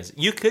really is.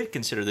 You could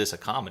consider this a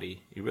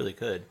comedy. You really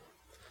could.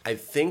 I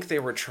think they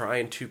were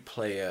trying to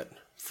play it,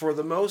 for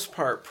the most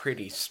part,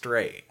 pretty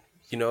straight.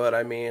 You know what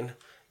I mean?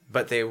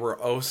 But they were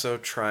also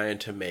trying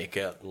to make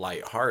it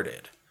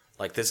lighthearted.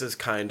 Like, this is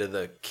kind of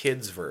the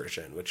kids'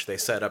 version, which they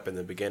set up in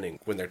the beginning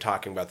when they're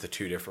talking about the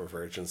two different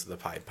versions of the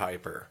Pied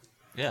Piper.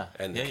 Yeah.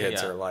 And the Yeah,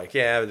 kids yeah. are like,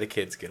 yeah, the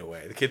kids get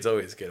away. The kids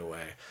always get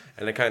away.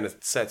 And it kind of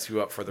sets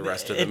you up for the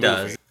rest of the It movie.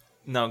 does.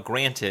 Now,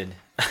 granted,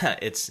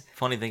 it's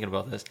funny thinking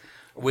about this.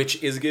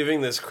 Which is giving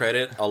this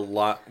credit a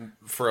lot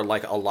for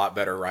like a lot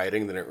better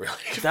writing than it really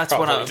That's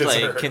what I was like,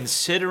 deserved.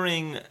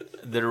 considering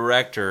the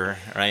director,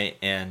 right,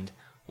 and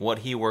what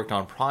he worked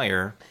on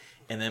prior,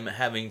 and then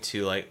having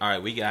to like, all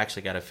right, we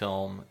actually got to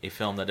film a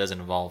film that doesn't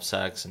involve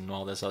sex and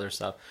all this other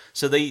stuff.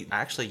 So they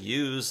actually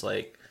use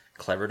like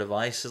clever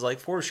devices like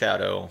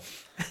foreshadow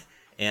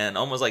and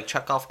almost like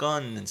Chekhov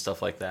gun and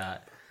stuff like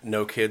that.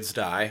 No kids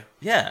die,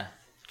 Yeah.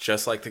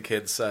 just like the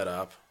kids set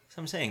up.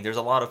 So I'm saying there's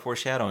a lot of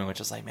foreshadowing,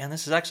 which is like, man,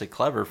 this is actually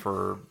clever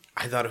for.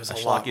 I thought it was A a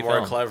lot schlocky more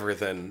film. clever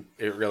than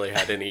it really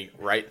had any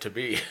right to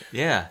be.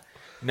 Yeah.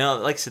 No,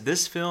 like I said,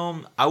 this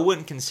film, I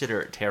wouldn't consider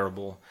it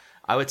terrible.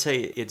 I would say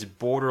it's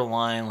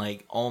borderline,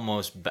 like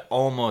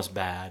almost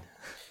bad.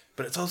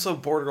 But it's also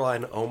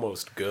borderline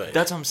almost good.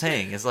 That's what I'm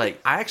saying. It's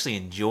like, I actually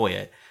enjoy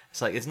it.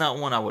 It's like, it's not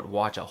one I would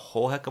watch a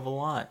whole heck of a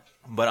lot,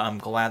 but I'm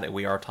glad that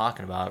we are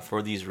talking about it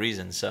for these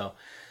reasons. So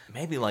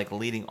maybe like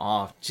leading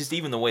off, just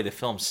even the way the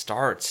film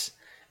starts,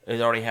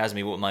 it already has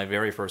me with my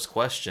very first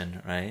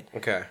question, right?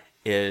 Okay.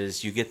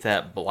 Is you get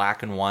that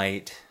black and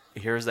white,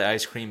 here's the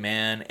ice cream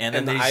man, and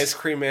then And the these- ice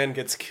cream man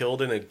gets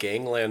killed in a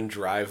gangland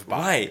drive-by.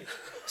 Right.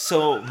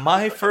 So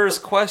my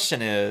first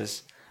question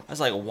is, I was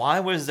like, why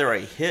was there a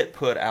hit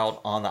put out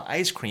on the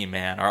Ice Cream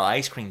Man or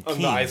Ice Cream Of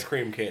King? the ice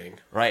cream king.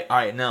 Right. All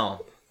right.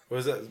 No.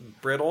 Was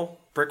it Brittle?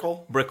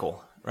 Brickle? Brickle.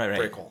 Right.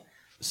 Brickle.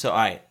 So all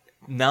right.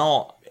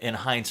 Now in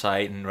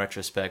hindsight, in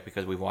retrospect,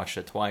 because we watched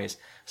it twice,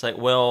 it's like,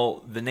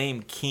 well, the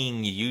name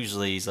King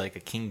usually is like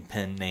a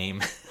kingpin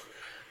name.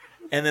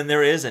 And then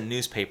there is a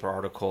newspaper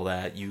article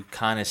that you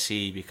kind of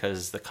see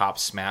because the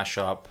cops smash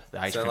up the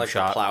ice Is that cream like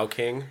shop. the Plow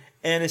King?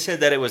 And it said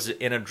that it was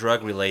in a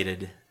drug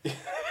related.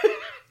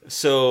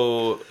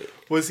 So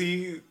Was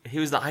he... he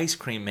was the ice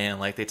cream man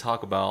like they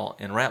talk about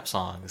in rap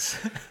songs.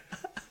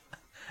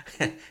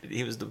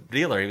 He was the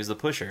dealer. He was the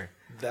pusher.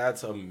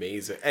 That's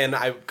amazing. And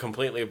I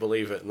completely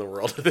believe it in the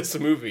world of this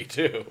movie,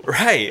 too.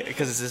 Right.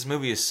 Because this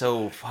movie is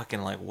so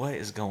fucking like, what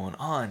is going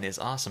on? It's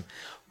awesome.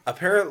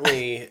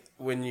 Apparently,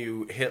 when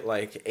you hit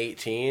like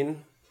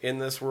 18 in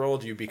this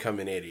world, you become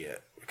an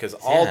idiot. Because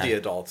all Yeah. the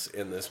adults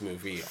in this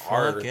movie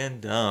are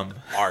Fucking dumb.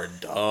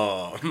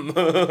 dumb.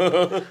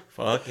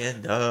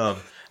 Fucking dumb.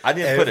 I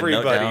didn't put a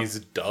note down, Everybody's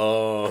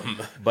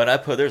dumb. but I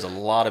put there's a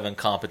lot of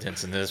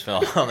incompetence in this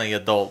film on the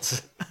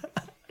adults.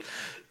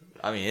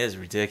 I mean, it is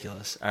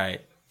ridiculous. All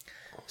right.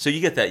 So you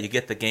get that. You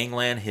get the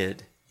gangland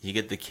hit. You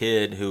get the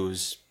kid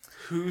who's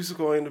Who's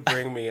going to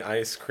bring me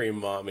Ice Cream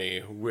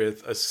Mommy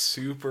with a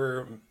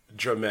super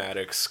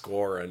dramatic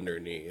score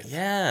underneath?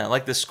 yeah,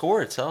 like the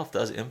score itself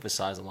does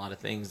emphasize a lot of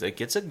things. It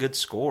gets a good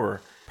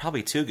score,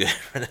 probably too good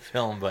for the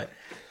film, but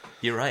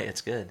you're right,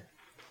 it's good.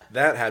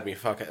 That had me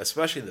fucking,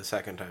 especially the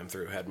second time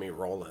through, had me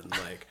rolling.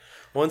 Like,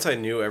 once I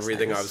knew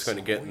everything I was going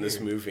to get in this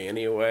movie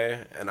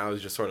anyway, and I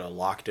was just sort of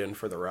locked in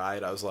for the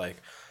ride, I was like,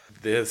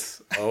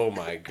 this, oh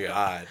my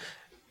God.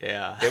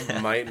 Yeah.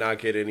 It might not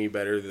get any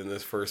better than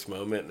this first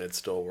moment, and it's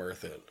still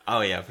worth it.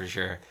 Oh yeah, for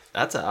sure.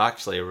 That's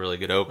actually a really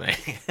good opening.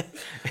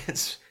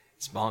 it's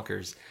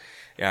bonkers.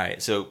 All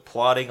right, so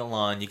plodding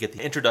along, you get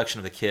the introduction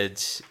of the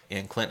kids,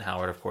 and Clint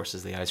Howard, of course,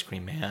 is the ice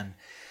cream man.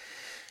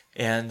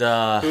 And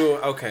Ooh,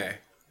 okay.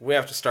 We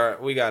have to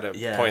start, we got to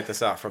Yeah. point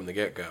this out from the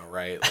get-go,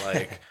 right?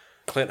 Like,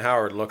 Clint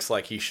Howard looks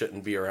like he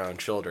shouldn't be around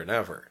children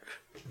ever.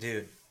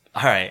 dude,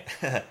 all right,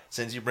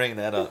 since you bring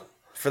that up,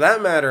 For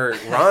that matter,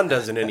 Ron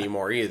doesn't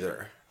anymore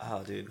either.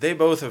 oh dude, They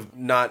both have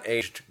not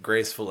aged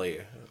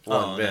gracefully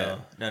one bit.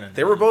 No.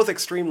 They were both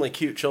extremely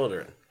cute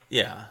children,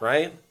 yeah,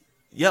 right?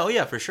 yeah, oh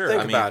yeah, for sure.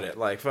 Think about it.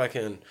 Like,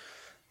 fucking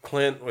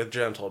Clint with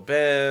Gentle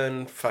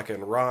Ben,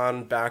 fucking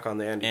Ron back on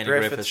the Andy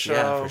Griffith show.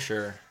 yeah, for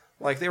sure.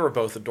 Like, they were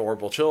both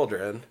adorable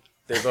children.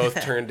 They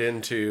both turned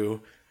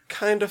into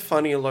kind of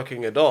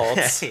funny-looking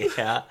adults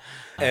Yeah,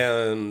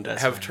 and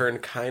That's have funny.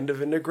 turned kind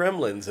of into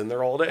gremlins in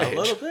their old age. a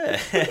little bit.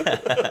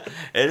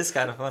 It is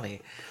kind of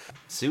funny.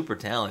 Super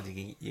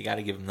talented. You got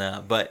to give him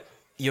that. But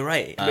you're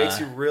right. It makes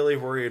you really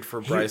worried for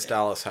Bryce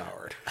Dallas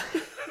Howard.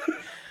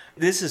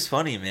 This is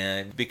funny,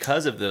 man.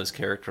 Because of those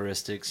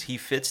characteristics, he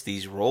fits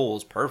these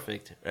roles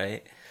perfect,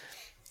 right?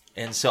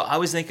 And so I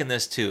was thinking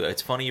this too.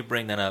 It's funny you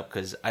bring that up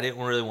because I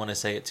didn't really want to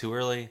say it too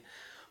early.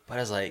 But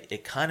I was like,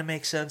 it kind of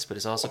makes sense, but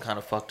it's also kind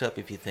of fucked up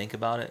if you think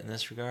about it in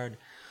this regard.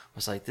 I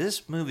was like,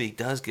 this movie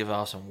does give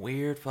off some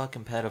weird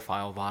fucking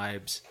pedophile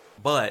vibes.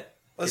 But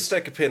let's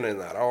take a pin in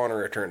that. I want to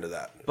return to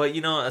that. But,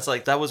 you know, it's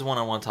like, that was one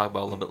I want to talk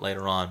about a little bit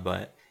later on.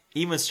 But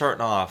even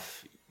starting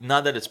off,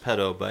 not that it's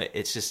pedo, but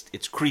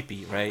it's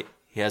creepy, right?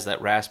 He has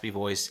that raspy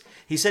voice.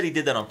 He said he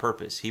did that on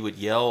purpose. He would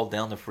yell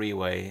down the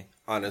freeway.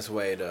 On the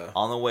way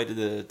to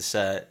the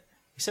set.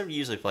 He said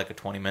usually for like a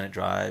 20-minute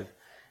drive.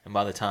 And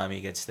by the time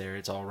he gets there,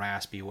 it's all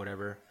raspy,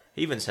 whatever.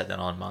 He even said that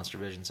on Monster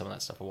Vision. Some of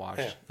that stuff I watched.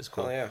 Yeah. It's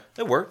cool. Oh, yeah.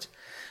 It worked.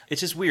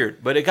 It's just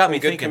weird. But it got me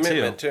good thinking,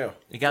 commitment, too.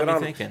 It got me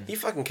thinking. He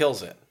fucking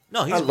kills it.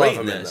 No, he's I great love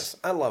him in in this.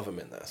 I love him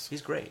in this.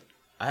 He's great.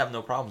 I have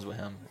no problems with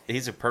him.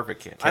 He's a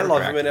perfect kid. I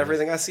love him in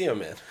everything I see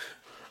him in.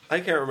 I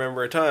can't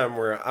remember a time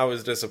where I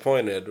was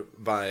disappointed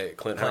by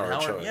Clint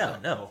Howard showing yeah,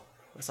 up. no.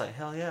 It's like,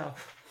 hell yeah.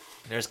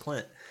 There's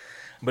Clint.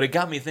 But it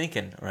got me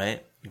thinking,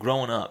 right?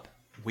 Growing up,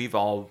 we've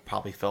all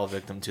probably fell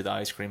victim to the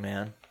Ice Cream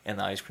Man and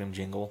the ice cream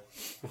jingle,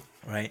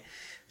 right?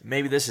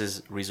 Maybe this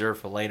is reserved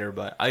for later,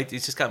 but it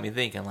just got me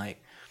thinking,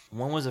 like,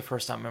 when was the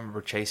first time I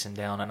remember chasing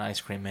down an Ice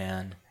Cream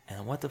Man?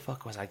 And what the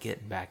fuck was I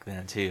getting back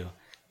then, too?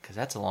 Because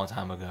that's a long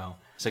time ago.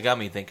 So it got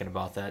me thinking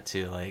about that,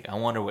 too. Like, I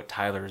wonder what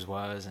Tyler's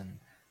was and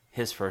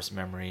his first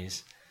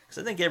memories.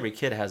 Because I think every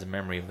kid has a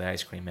memory of the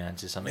Ice Cream Man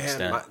to some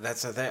extent.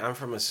 That's the thing. I'm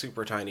from a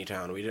super tiny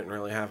town. We didn't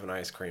really have an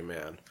ice cream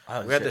man.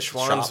 Oh, we had shit. the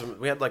Schwans. Shop.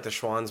 We had like the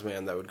Schwans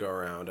man that would go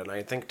around, and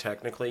I think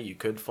technically you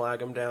could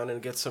flag him down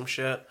and get some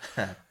shit,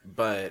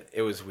 but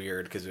it was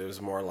weird because it was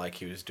more like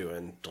he was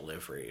doing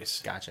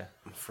deliveries. Gotcha.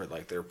 For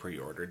like their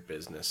pre-ordered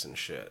business and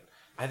shit.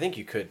 I think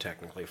you could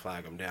technically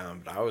flag him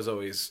down, but I was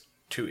always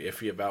too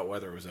iffy about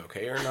whether it was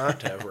okay or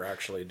not to ever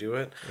actually do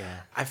it.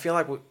 Yeah. I feel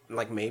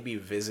like maybe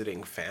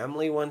visiting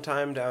family one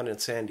time down in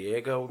San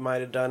Diego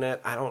might have done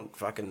it. I don't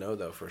fucking know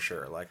though for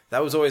sure. Like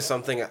that was always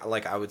something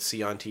like I would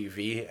see on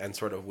TV and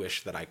sort of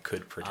wish that I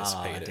could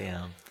participate in.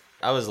 Damn.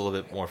 I was a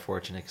little bit more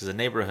fortunate because the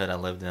neighborhood I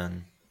lived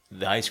in,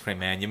 the Ice Cream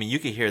Man, I mean, you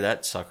could hear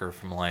that sucker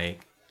from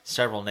like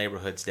several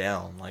neighborhoods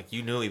down. Like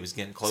you knew he was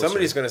getting closer.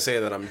 Somebody's going to say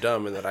that I'm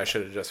dumb and that I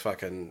should have just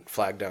fucking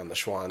flagged down the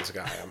Schwans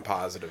guy. I'm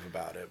positive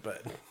about it,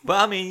 but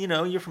I mean, you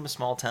know, you're from a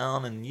small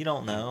town and you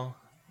don't know.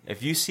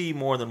 If you see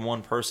more than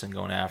one person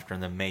going after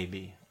him, then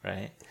maybe,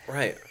 right?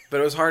 Right.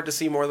 But it was hard to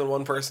see more than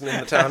one person in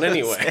the town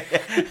anyway.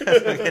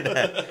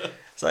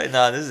 It's like,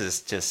 no, this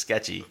is just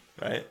sketchy,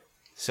 right?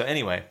 So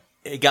anyway,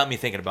 it got me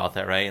thinking about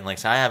that, right? And like,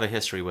 so I have a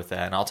history with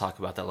that, and I'll talk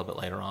about that a little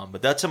bit later on.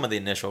 But that's some of the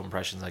initial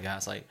impressions I got.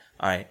 It's like,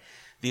 all right,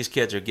 these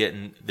kids are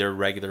getting their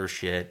regular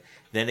shit.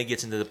 Then it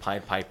gets into the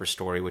Pied Piper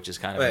story, which is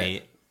kind of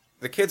neat.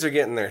 The kids are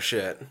getting their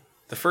shit.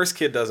 The first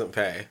kid doesn't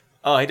pay.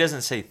 Oh, he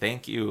doesn't say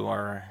thank you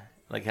or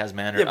like has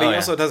manners. Yeah, but he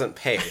also doesn't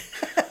pay.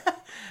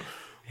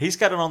 He's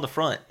got it on the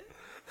front.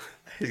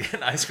 He's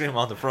getting ice cream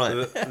on the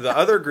front. The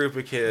other group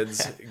of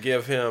kids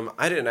give him,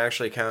 I didn't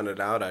actually count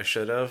it out, I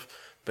should have,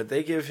 but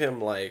they give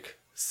him like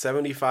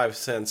 75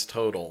 cents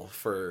total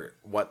for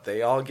what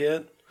they all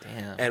get.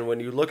 Damn. And when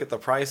you look at the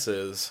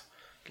prices,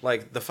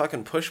 like the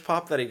fucking push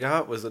pop that he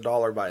got was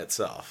 $1 by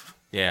itself.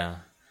 Yeah.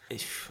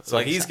 So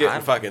like, he's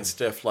getting fucking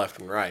stiff left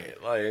and right.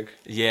 Like,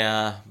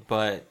 yeah,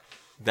 but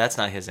that's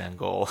not his end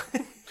goal.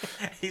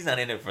 He's not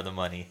in it for the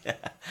money.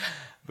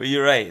 But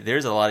you're right.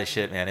 There's a lot of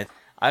shit, man.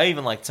 I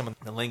even like some of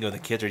the lingo the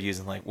kids are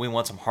using. Like, we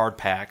want some hard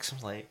packs. I'm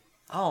like,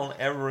 I don't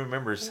ever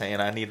remember saying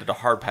I needed a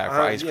hard pack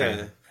for ice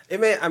cream.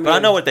 Yeah. But I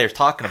know what they're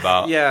talking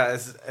about. Yeah,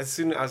 as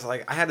soon as I was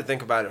like, I had to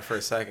think about it for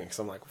a second because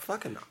I'm like,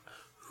 fucking,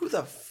 who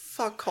the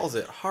fuck calls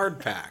it hard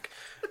pack?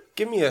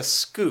 Give me a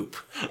scoop,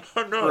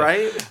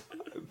 right?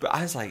 But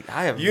I was like,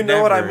 I have. You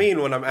know what I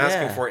mean when I'm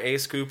asking for a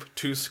scoop,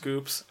 2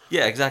 scoops.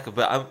 Yeah, exactly.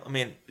 But I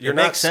mean, you're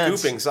not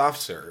scooping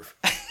soft serve.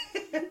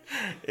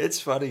 It's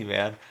funny,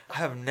 man. I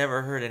have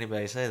never heard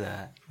anybody say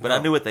that, but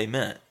I knew what they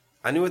meant.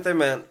 I knew what they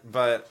meant,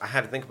 but I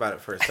had to think about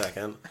it for a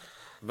second.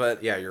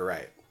 But yeah, you're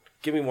right.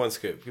 Give me 1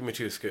 scoop. Give me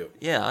 2 scoops.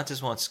 Yeah, I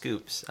just want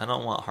scoops. I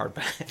don't want hard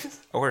packs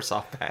or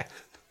soft packs.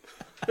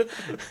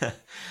 But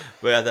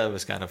yeah, that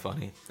was kind of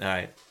funny. All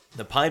right.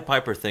 The Pied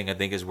Piper thing, I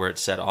think, is where it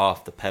set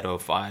off the pedo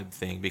vibe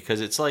thing,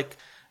 because it's like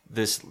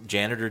this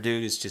janitor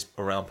dude is just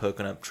around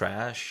poking up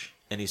trash,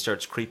 and he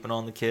starts creeping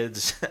on the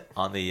kids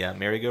on the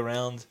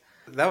merry-go-round.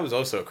 That was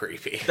also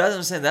creepy. That's what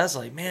I'm saying. That's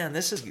like, man,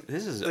 this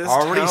is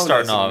already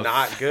starting off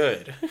not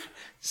good.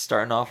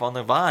 Starting off on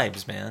the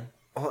vibes, man.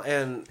 Well,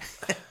 and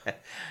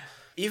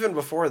even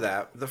before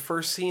that, the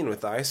first scene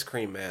with the Ice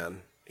Cream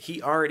Man,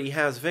 he already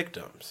has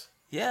victims.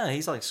 Yeah,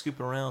 he's like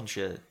scooping around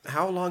shit.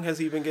 How long has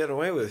he been getting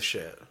away with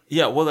shit?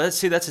 Yeah, well, that's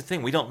the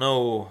thing. We don't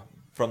know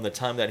from the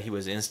time that he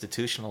was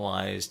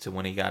institutionalized to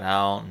when he got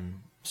out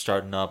and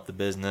starting up the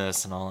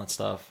business and all that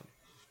stuff.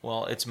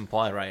 Well, it's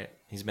implied, right?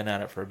 He's been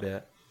at it for a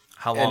bit.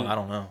 How long? I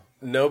don't know.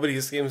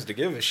 Nobody seems to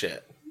give a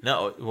shit.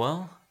 No,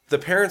 well, the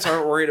parents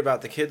aren't worried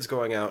about the kids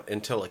going out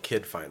until a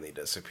kid finally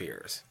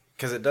disappears.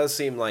 Because it does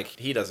seem like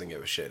he doesn't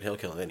give a shit. He'll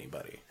kill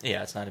anybody.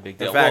 Yeah, it's not a big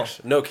deal. In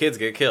fact, no kids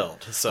get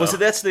killed. So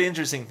that's the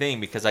interesting thing,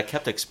 because I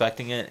kept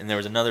expecting it, and there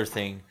was another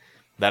thing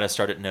that I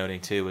started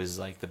noting too, is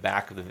like the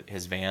back of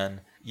his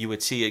van. You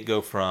would see it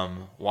go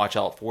from "Watch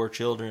out for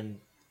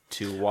children"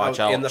 to "Watch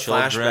out in the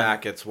children."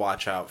 flashback, it's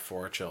 "Watch out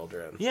for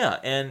children." Yeah,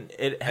 and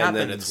it happens. And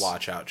then it's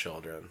 "Watch out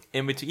children."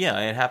 In between, yeah,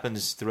 it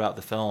happens throughout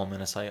the film,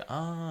 and it's like,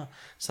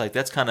 it's like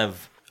that's kind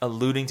of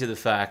alluding to the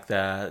fact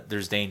that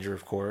there's danger,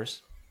 of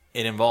course.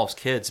 It involves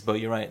kids,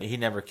 but you're right, he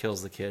never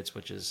kills the kids,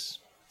 which is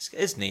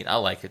it's neat. I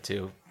like it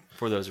too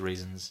for those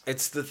reasons.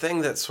 It's the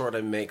thing that sort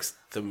of makes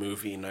the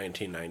movie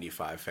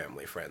 1995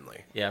 family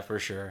friendly. Yeah, for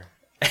sure.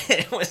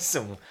 It was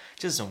some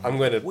I'm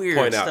going to weird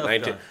point out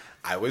stuff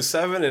I was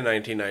 7 in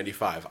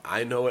 1995.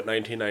 I know what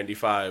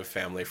 1995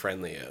 family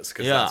friendly is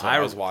because Yeah, that's what I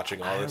was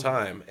watching all the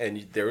time.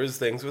 And there was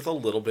things with a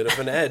little bit of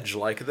an edge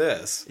like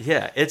this.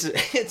 Yeah,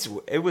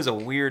 it was a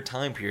weird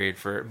time period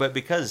but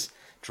because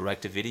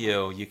direct to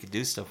video, you could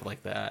do stuff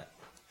like that,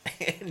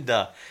 and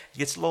it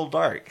gets a little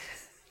dark.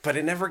 But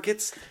it never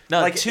gets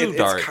Not too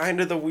dark. It's kind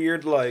of the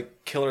weird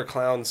like killer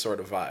clown sort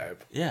of vibe.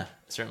 Yeah,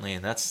 certainly,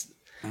 and that's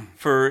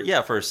for a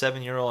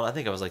 7-year-old. I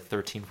think I was like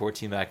 13,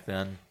 14 back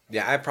then.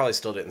 Yeah, I probably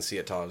still didn't see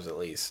it till I was at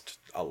least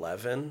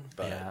 11.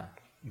 But Yeah,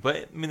 but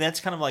I mean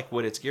that's kind of like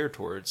what it's geared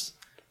towards.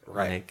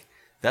 Right. Like,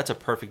 that's a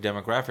perfect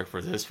demographic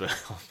for this film.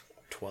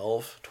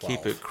 12.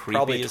 Keep it creepy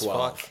Probably as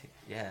 12. fuck.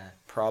 Yeah.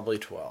 Probably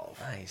 12.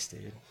 Nice,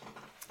 dude.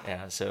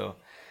 Yeah, so,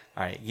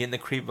 all right, getting the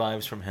creep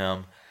vibes from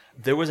him.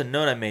 There was a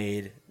note I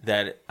made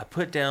that I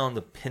put down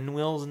the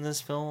pinwheels in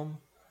this film.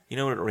 You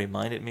know what it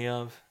reminded me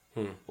of?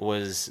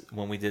 Was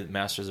when we did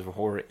Masters of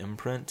Horror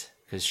imprint,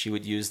 because she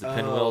would use the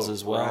pinwheels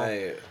as well.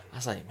 Right. I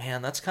was like,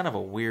 man, that's kind of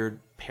a weird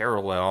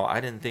parallel.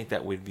 I didn't think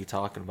that we'd be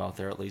talking about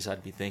there. At least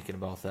I'd be thinking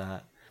about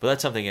that. But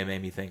that's something it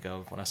made me think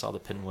of when I saw the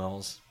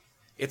pinwheels.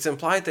 It's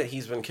implied that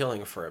he's been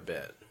killing for a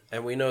bit.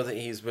 And we know that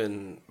he's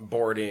been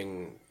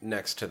boarding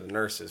next to the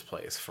nurse's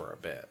place for a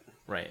bit.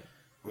 Right.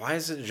 Why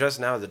is it just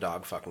now the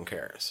dog fucking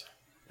cares?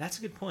 That's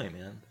a good point,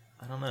 man.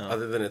 I don't know.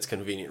 Other than it's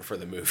convenient for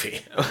the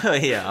movie.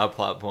 Yeah, a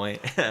plot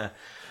point.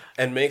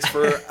 And makes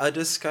for a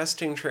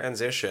disgusting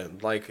transition.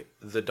 Like,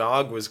 the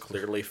dog was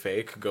clearly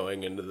fake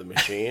going into the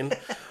machine.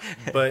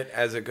 But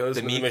as it goes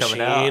into the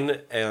machine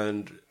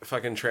and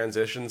fucking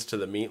transitions to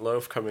the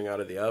meatloaf coming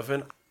out of the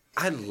oven,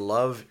 I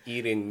love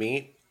eating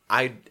meat.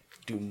 I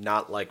do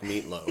not like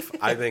meatloaf.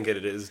 I think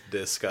it is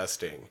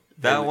disgusting.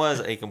 That was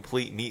a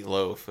complete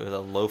meatloaf. It was a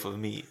loaf of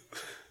meat.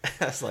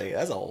 That's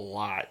a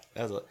lot.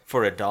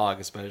 For a dog,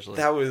 especially.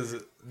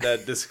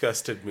 That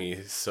disgusted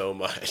me so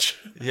much.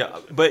 Yeah,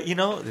 but you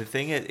know the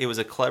thing is, it was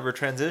a clever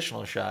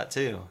transitional shot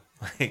too.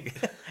 Like,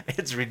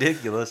 it's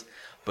ridiculous,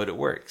 but it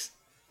works.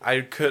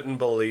 I couldn't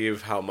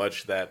believe how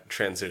much that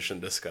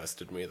transition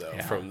disgusted me, though.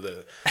 Yeah. From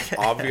the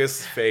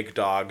obvious fake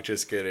dog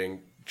just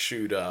getting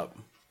chewed up,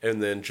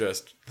 and then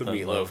just the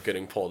meatloaf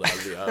getting pulled out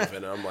of the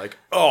oven. I'm like,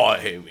 oh, I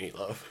hate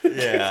meatloaf.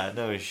 Yeah,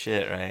 no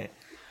shit, right?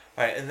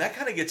 All right, and that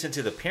kind of gets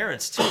into the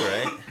parents too,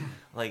 right?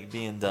 Like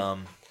being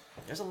dumb.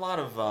 There's a lot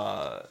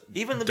of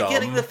even the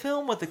beginning of the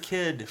film with the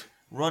kid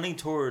running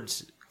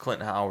towards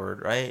Clint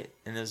Howard, right?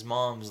 And his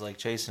mom's like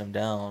chasing him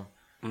down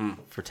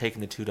for taking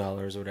the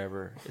 $2 or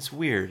whatever. It's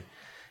weird.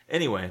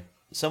 Anyway,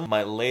 some of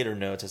my later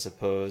notes, I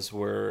suppose,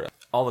 were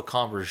all the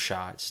Converse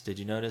shots. Did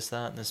you notice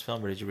that in this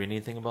film, or did you read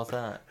anything about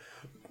that?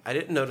 I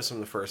didn't notice them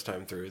the first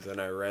time through. Then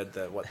I read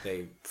that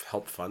they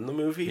helped fund the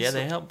movie. Yeah,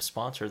 they helped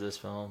sponsor this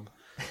film.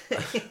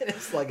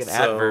 It's like an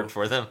advert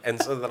for them.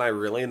 And so then I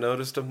really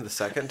noticed them the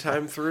second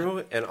time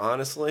through. And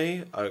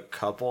honestly, a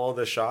couple of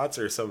the shots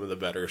are some of the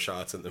better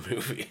shots in the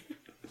movie.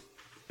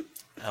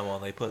 Oh, well,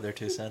 they put their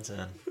 2 cents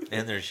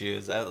in their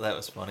shoes. That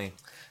was funny.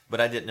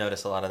 But I did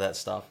notice a lot of that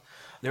stuff.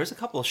 There was a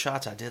couple of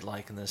shots I did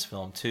like in this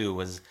film, too,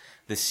 was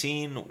the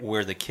scene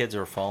where the kids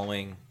are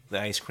following the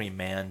ice cream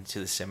man to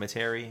the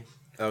cemetery.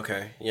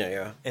 Okay,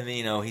 yeah. And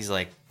then, he's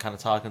like kind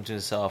of talking to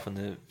himself and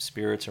the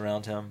spirits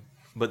around him.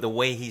 But the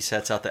way he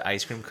sets out the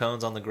ice cream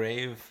cones on the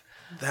grave,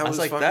 that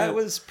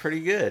was pretty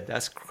good.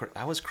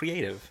 That was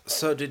creative.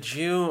 So did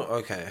you...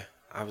 Okay,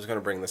 I was going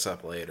to bring this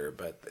up later,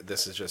 but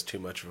this is just too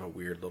much of a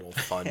weird little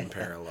fun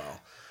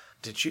parallel.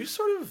 Did you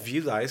sort of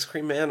view the ice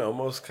cream man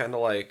almost kind of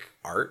like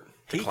Art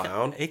the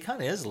Clown? He kind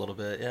of is a little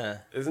bit, yeah.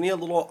 Isn't he a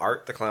little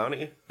Art the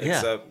Clowny?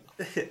 Yeah.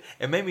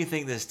 It made me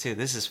think this, too.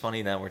 This is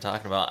funny that we're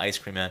talking about Ice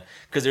Cream Man,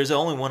 because there's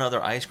only one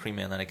other Ice Cream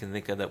Man that I can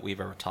think of that we've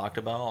ever talked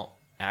about,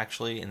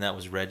 actually, and that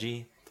was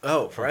Reggie.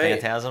 Oh, from right.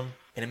 Phantasm.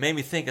 And it made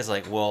me think,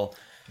 well,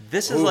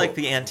 this is like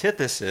the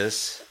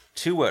antithesis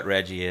to what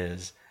Reggie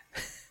is.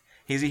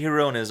 He's a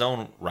hero in his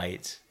own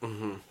right.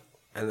 Mm-hmm.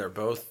 And they're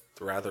both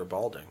rather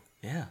balding.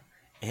 Yeah.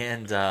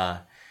 And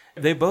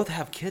they both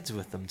have kids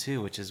with them,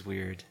 too, which is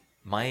weird.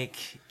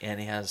 Mike, and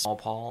he has Small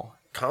Paul.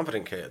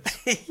 Competent kids.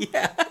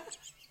 Yeah.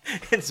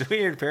 It's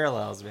weird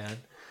parallels, man.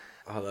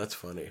 Oh, that's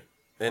funny.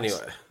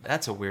 Anyway.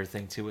 That's a weird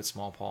thing, too, with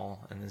Small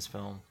Paul in this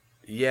film.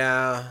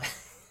 Yeah.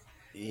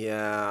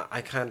 Yeah, I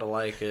kind of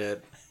like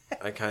it.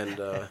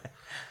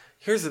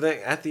 Here's the thing.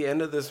 At the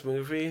end of this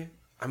movie,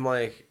 I'm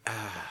like,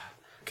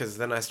 Because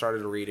then I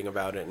started reading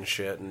about it and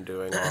shit and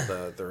doing all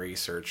the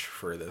research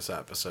for this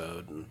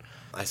episode. And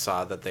I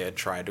saw that they had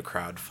tried to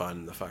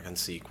crowdfund the fucking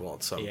sequel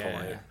at some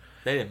point.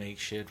 They didn't make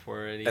shit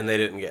for it either. And they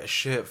didn't get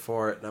shit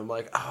for it. And I'm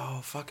like,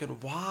 oh, fucking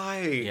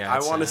why? Yeah, I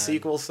it's want a sad.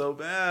 sequel so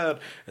bad.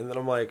 And then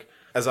I'm like,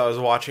 as I was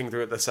watching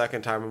through it the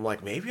second time, I'm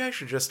like, maybe I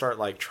should just start,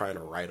 like, trying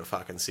to write a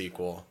fucking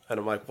sequel. And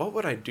I'm like, what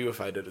would I do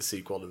if I did a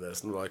sequel to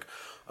this? And I'm like,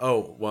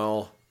 oh,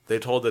 well, they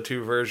told the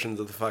two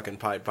versions of the fucking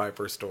Pied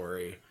Piper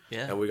story.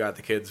 Yeah. And we got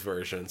the kids'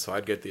 version, so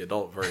I'd get the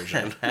adult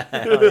version.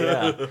 Hell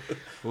yeah.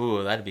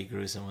 Ooh, that'd be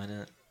gruesome,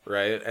 wouldn't it?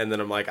 Right? And then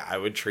I'm like, I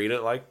would treat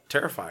it like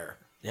Terrifier.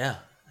 Yeah.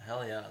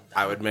 Hell yeah.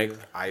 I would make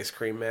Ice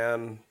Cream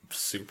Man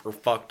super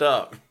fucked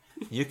up.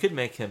 You could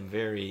make him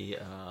very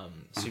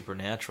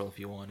supernatural if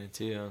you wanted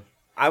to.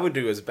 I would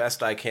do as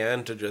best I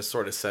can to just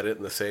sort of set it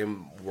in the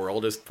same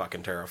world as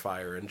fucking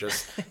Terrifier, and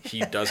just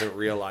he doesn't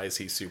realize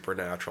he's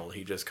supernatural.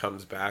 He just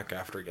comes back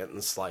after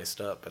getting sliced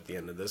up at the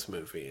end of this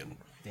movie. And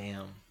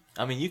Damn.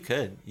 I mean, you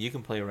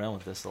can play around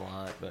with this a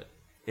lot, but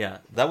yeah,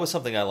 that was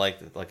something I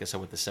liked. Like I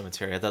said, with the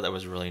cemetery, I thought that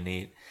was really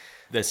neat.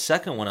 The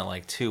second one I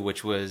liked too,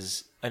 which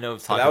was that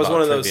was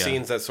one of those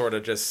scenes that sort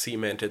of just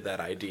cemented that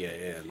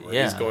idea in.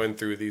 Where he's going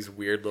through these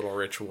weird little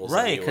rituals,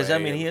 right? Because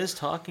anyway, I mean, he is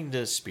talking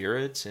to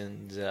spirits,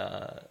 and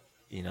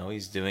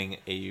he's doing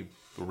a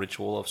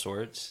ritual of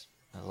sorts.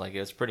 I was like,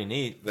 it's pretty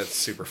neat. That's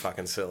super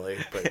fucking silly,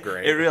 but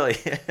great. It really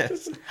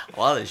is. A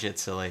lot of this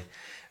shit's silly.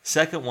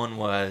 Second one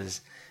was,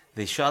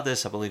 they shot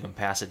this, I believe, in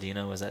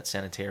Pasadena, was that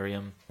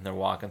sanitarium, and they're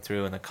walking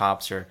through, and the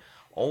cops are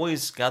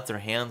always got their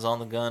hands on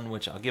the gun,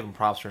 which I'll give them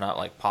props for not,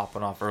 like,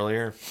 popping off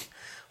earlier.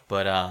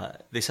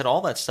 But they said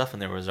all that stuff in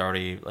there was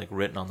already, like,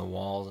 written on the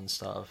walls and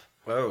stuff.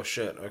 Oh,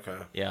 shit, okay.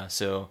 Yeah,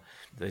 so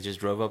they just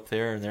drove up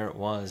there, and there it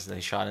was. They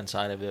shot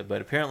inside of it,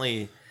 but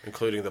apparently...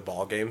 Including the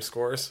ball game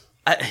scores?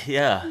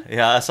 Yeah,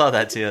 I saw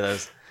that too.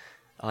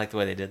 I like the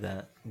way they did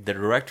that. The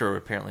director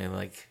apparently,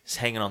 like, is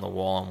hanging on the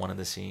wall on one of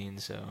the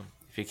scenes, so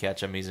if you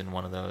catch him, he's in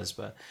one of those.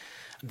 But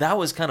that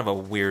was kind of a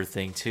weird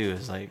thing too.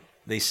 Is like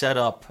they set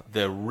up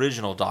the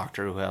original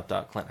doctor who helped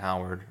out Clint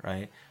Howard.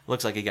 Right,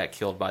 looks like he got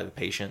killed by the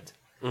patient.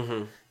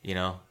 Mm-hmm.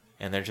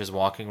 And they're just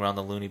walking around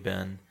the loony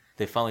bin.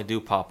 They finally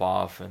do pop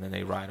off, and then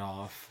they ride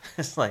off.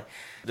 It's like,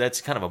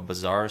 that's kind of a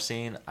bizarre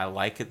scene. I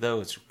like it though.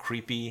 It's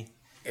creepy.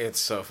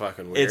 It's so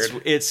fucking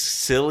weird. It's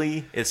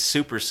silly. It's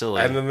super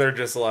silly. And then they're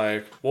just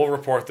like, we'll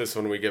report this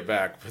when we get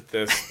back, but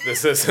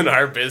this isn't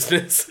our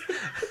business.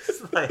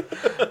 It's like,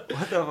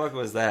 what the fuck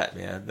was that,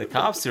 man? The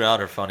cops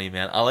throughout are funny,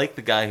 man. I like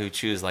the guy who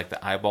chews, like,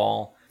 the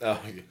eyeball. Oh,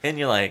 And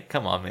you're like,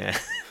 come on, man.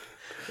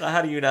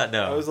 How do you not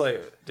know? I was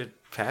like, did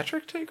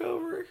Patrick take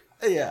over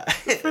yeah.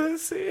 for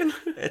this scene?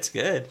 It's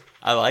good.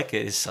 I like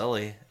it. It's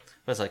silly.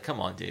 But it's like, come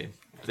on, dude.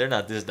 They're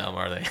not this dumb,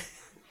 are they?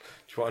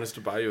 Do you want us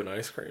to buy you an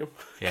ice cream?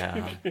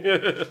 Yeah.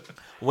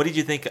 What did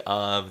you think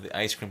of the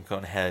ice cream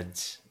cone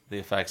heads? The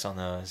effects on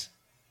those?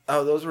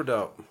 Oh, those were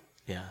dope.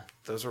 Yeah.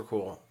 Those were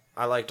cool.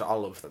 I liked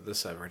all of the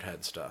severed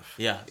head stuff.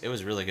 Yeah, it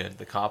was really good.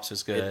 The cops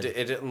was good.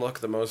 It didn't look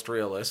the most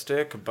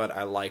realistic, but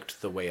I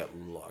liked the way it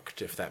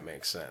looked, if that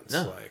makes sense.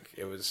 No. Like,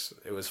 it was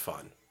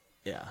fun.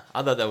 Yeah,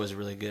 I thought that was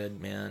really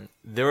good, man.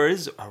 There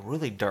is a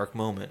really dark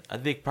moment. I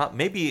think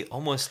maybe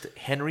almost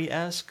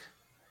Henry-esque.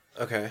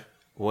 Okay.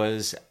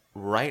 Was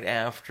right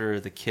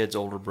after the kid's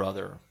older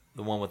brother,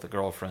 the one with the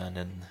girlfriend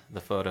and the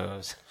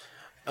photos.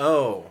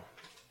 Oh.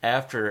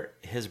 After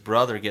his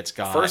brother gets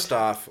got. First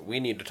off,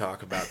 we need to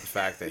talk about the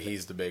fact that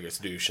he's the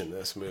biggest douche in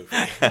this movie.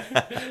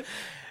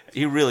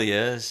 He really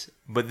is.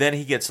 But then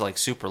he gets, like,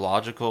 super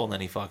logical, and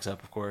then he fucks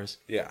up, of course.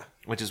 Yeah.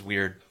 Which is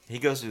weird. He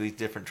goes through these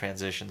different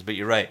transitions, but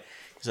you're right.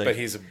 He's like, But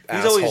he's an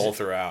asshole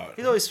throughout.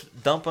 He's always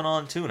dumping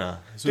on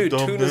Tuna. Dude,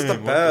 Tuna's the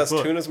best.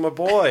 Tuna's my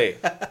boy.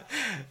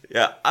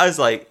 Yeah, I was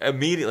like,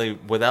 immediately,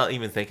 without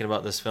even thinking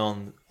about this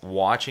film,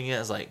 watching it, I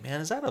was like, man,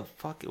 is that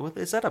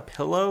a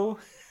pillow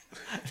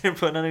they're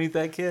putting underneath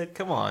that kid?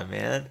 Come on,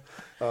 man.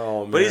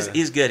 Oh, man. But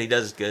he's good. He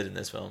does good in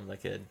this film,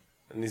 that kid.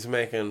 And he's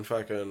making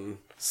fucking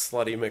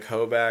slutty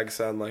McHobag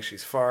sound like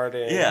she's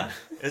farting. Yeah,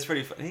 it's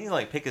pretty fun. He,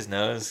 like, pick his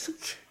nose.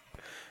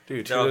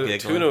 Dude, They're all giggling.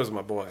 Tuna was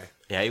my boy.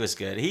 Yeah, he was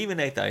good. He even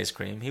ate the ice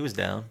cream. He was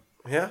down.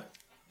 Yeah?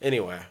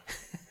 Anyway.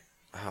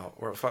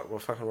 Where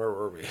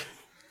were we?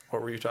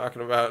 What were you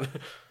talking about?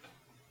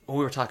 Well,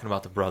 we were talking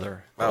about the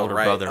brother. The Oh, older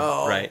right. brother.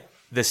 Oh, right.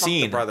 The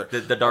scene. the brother.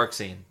 The dark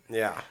scene.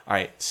 Yeah. All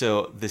right,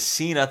 so the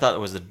scene I thought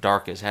was the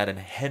darkest, had a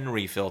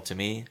Henry feel to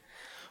me,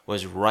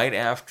 was right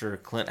after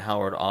Clint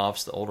Howard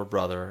offs the older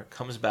brother,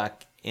 comes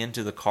back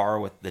into the car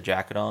with the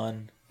jacket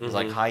on. He's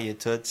like, hi, you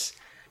toots.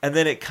 And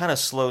then it kind of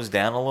slows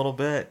down a little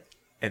bit,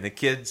 and the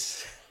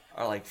kids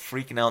are like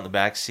freaking out in the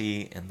back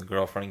seat, and the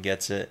girlfriend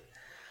gets it.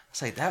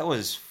 It's like, that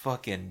was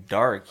fucking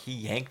dark. He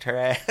yanked her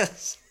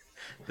ass.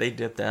 They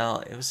dipped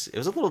out. It was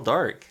a little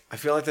dark. I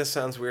feel like this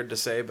sounds weird to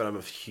say, but I'm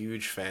a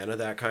huge fan of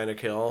that kind of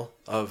kill,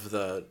 of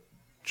the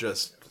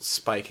just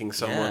spiking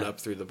someone up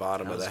through the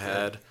bottom of the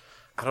head.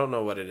 I don't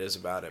know what it is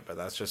about it, but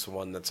that's just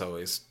one that's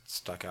always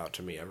stuck out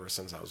to me ever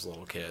since I was a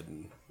little kid,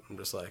 and I'm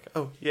just like,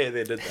 oh, yeah,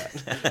 they did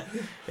that.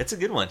 It's a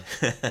good one.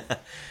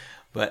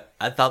 But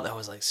I thought that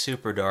was like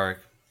super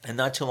dark. And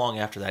not too long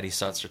after that, he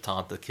starts to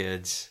taunt the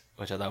kids,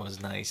 which I thought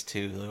was nice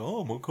too. Like,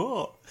 oh, I'm a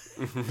cop.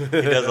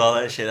 He does all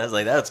that shit. I was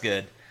like, that's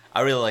good.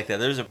 I really like that.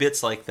 There's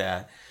bits like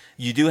that.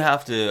 You do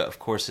have to, of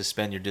course,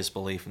 suspend your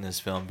disbelief in this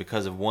film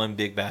because of one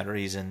big bad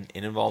reason.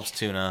 It involves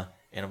tuna.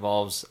 It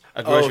involves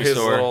a grocery his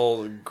store.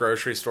 little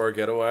grocery store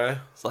getaway.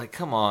 It's like,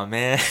 come on,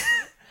 man.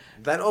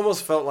 That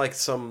almost felt like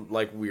some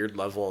like weird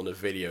level in a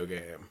video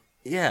game.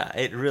 Yeah,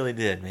 it really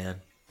did,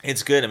 man.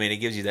 It's good. I mean, it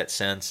gives you that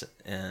sense,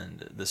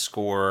 and the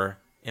score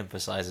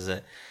emphasizes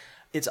it.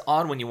 It's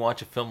odd when you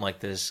watch a film like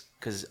this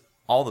because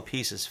all the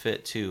pieces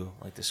fit too.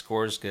 Like the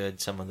score's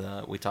good.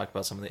 We talked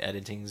about some of the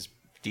editing's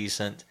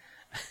decent.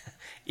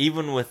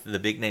 Even with the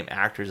big name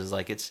actors, is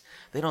like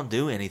they don't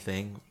do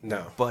anything.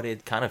 No, but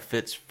it kind of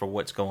fits for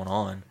what's going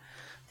on.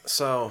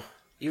 So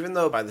even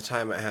though by the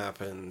time it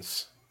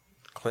happens,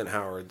 Clint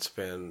Howard's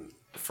been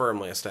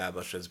firmly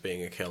established as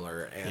being a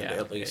killer and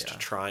at least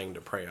trying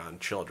to prey on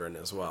children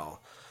as well.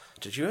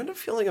 Did you end up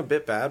feeling a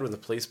bit bad when the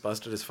police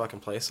busted his fucking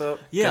place up?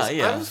 Yeah.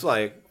 I was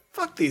like,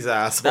 fuck these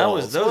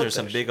assholes. Those are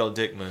some big old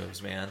dick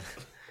moves, man.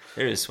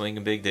 They're just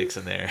swinging big dicks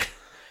in there.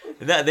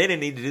 They didn't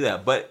need to do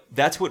that, but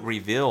that's what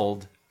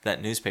revealed that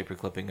newspaper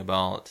clipping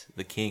about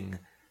the king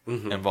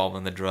involved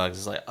in the drugs.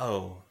 It's like,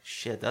 oh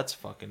shit, that's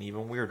fucking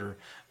even weirder.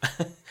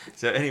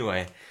 So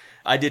anyway,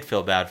 I did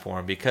feel bad for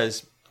him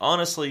because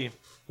honestly,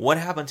 what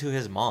happened to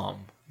his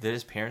mom? Did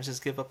his parents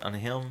just give up on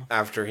him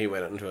after he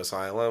went into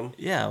asylum?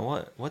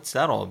 Yeah, what's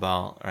that all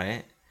about,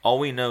 right? All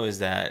we know is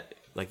that,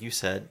 like you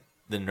said,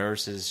 the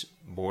nurse is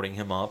boarding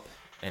him up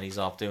and he's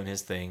off doing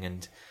his thing,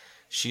 and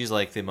she's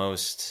like the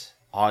most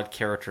odd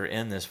character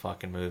in this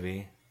fucking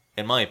movie,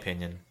 in my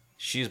opinion.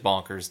 She's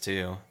bonkers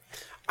too.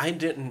 I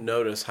didn't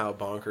notice how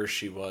bonkers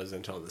she was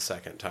until the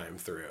second time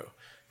through,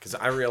 because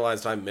I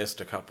realized I missed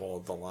a couple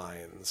of the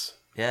lines.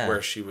 Yeah.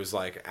 Where she was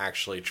like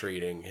actually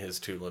treating his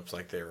tulips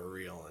like they were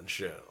real and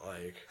shit.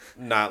 Like,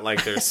 not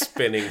like they're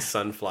spinning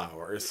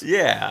sunflowers.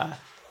 Yeah.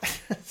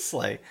 It's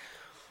like,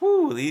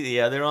 whoo,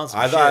 yeah, they're on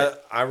some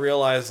shit. I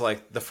realized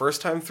like the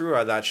first time through,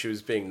 I thought she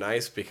was being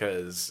nice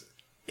because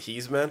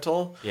he's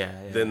mental. Yeah.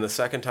 Then the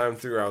second time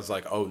through, I was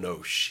like, oh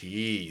no,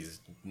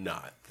 she's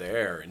not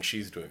there and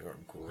she's doing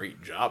a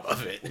great job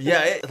of it.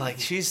 Yeah, like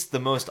she's the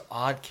most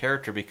odd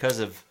character because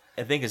of,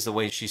 I think it's the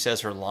way she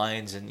says her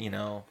lines and,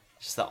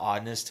 just the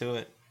oddness to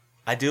it.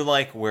 I do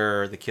like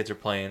where the kids are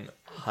playing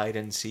hide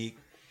and seek.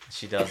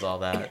 She does all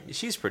that.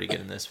 She's pretty good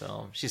in this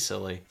film. She's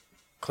silly.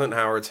 Clint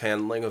Howard's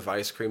handling of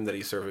ice cream that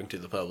he's serving to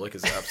the public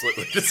is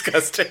absolutely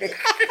disgusting.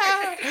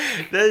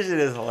 That shit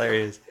is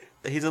hilarious.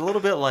 He's a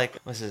little bit like,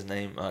 what's his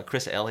name?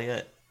 Chris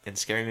Elliott in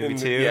Scary Movie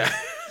 2. Yeah.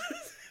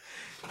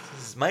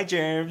 This is my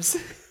germs.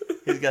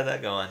 He's got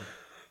that going.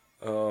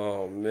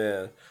 Oh,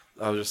 man.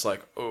 I was just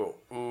like, ooh.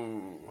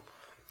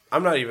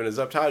 I'm not even as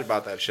uptight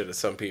about that shit as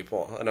some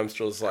people. And I'm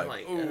still just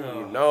like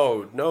ooh,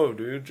 no,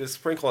 dude. Just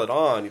sprinkle it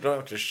on. You don't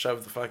have to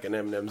shove the fucking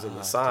M&Ms in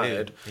the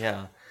side. Dude,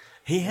 yeah.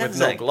 He had with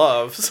no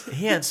gloves.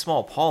 He had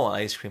small Paula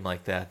ice cream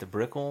like that, the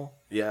Brickle.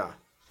 Yeah.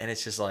 And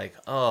it's just like,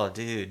 oh,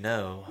 dude,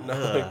 no.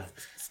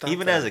 Stop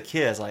even that. as a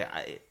kid, it's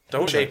like...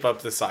 Don't shape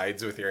up the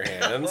sides with your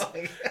hands.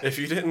 If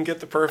you didn't get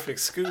the perfect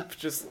scoop,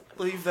 just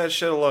leave that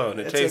shit alone.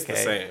 It tastes the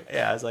same.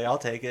 Yeah, I was like, I'll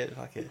take it.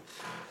 Fuck it.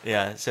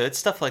 Yeah, so it's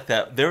stuff like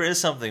that. There is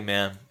something,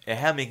 man. It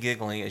had me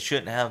giggling. It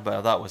shouldn't have, but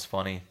I thought was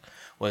funny.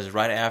 Was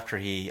right after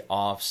he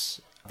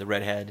offs the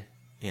redhead,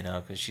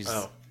 because she's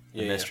the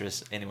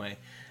mistress. Yeah. Anyway,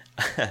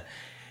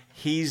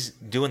 he's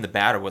doing the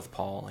batter with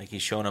Paul. Like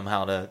he's showing him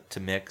how to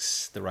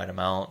mix the right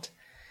amount,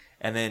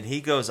 and then he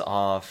goes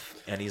off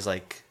and he's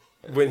like,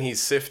 when he's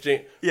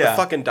sifting the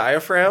fucking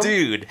diaphragm,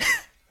 dude.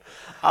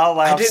 I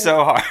laughed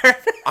so hard.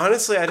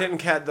 Honestly, I didn't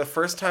catch the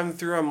first time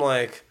through. I'm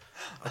like,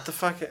 what the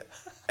fuck?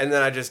 And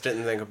then I just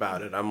didn't think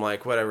about it. I'm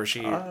like, whatever.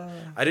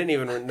 I didn't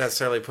even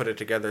necessarily put it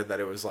together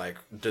that it was like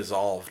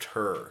dissolved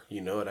her.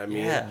 You know what I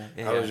mean? Yeah.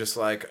 I was just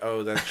like,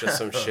 oh, that's just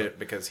some shit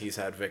because he's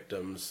had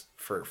victims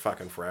for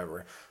fucking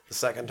forever. The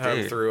second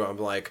time through, I'm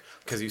like,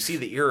 because you see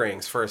the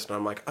earrings first, and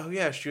I'm like, oh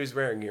yeah, she was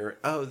wearing earrings.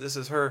 Oh, this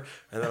is her.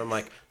 And then I'm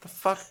like, the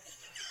fuck?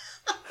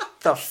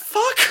 The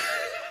fuck?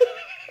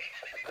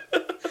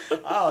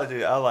 Oh,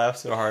 dude, I laughed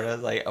so hard. I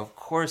was like, of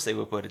course they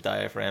would put a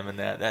diaphragm in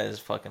that. That is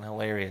fucking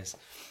hilarious.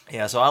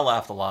 Yeah, so I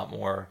laughed a lot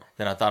more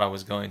than I thought I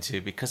was going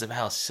to because of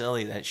how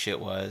silly that shit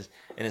was.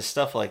 And it's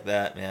stuff like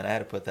that, man. I had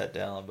to put that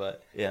down.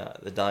 But yeah,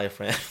 the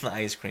diaphragm, the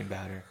ice cream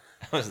batter.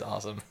 That was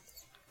awesome.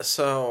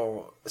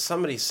 So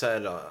somebody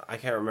said, I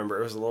can't remember,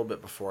 it was a little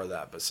bit before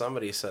that, but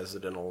somebody says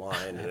it in a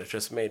line, and it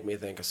just made me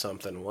think of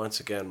something, once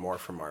again, more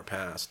from our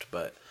past.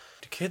 But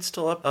do kids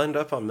still end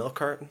up on milk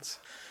cartons?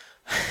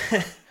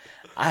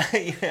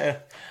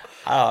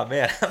 Oh,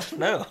 man, I don't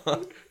know.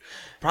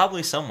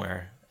 Probably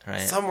somewhere, right?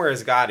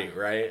 Somewhere's got to,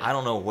 right? I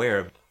don't know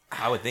where.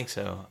 I would think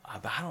so,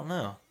 but I don't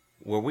know.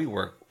 Where we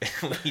work,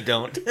 we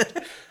don't.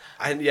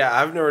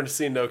 I've never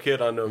seen no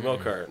kid on no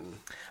milk carton.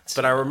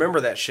 But I remember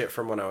that shit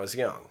from when I was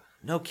young.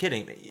 No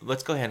kidding.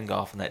 Let's go ahead and go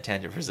off on that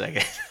tangent for a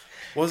second.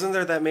 Wasn't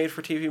there that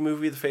made-for-TV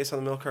movie, The Face on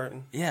the Milk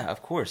Carton? Yeah,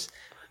 of course.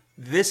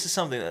 This is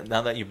something that,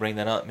 now that you bring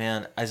that up,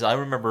 man, as I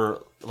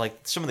remember, like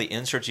some of the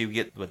inserts you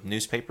get with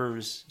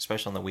newspapers,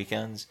 especially on the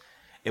weekends,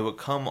 it would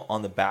come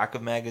on the back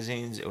of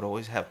magazines. It would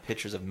always have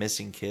pictures of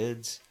missing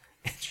kids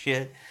and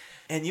shit.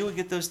 And you would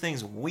get those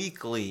things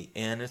weekly,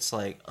 and it's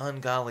like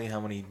ungodly how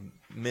many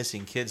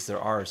missing kids there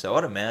are. So I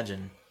would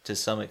imagine, to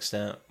some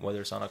extent,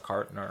 whether it's on a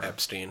carton or...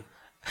 Epstein.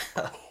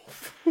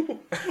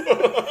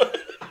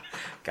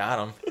 Got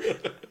him.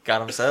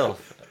 Got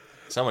himself.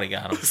 Somebody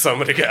got him.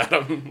 Somebody got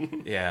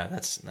him. Yeah,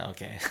 that's...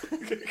 Okay.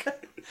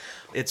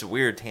 It's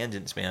weird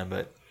tangents, man,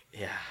 but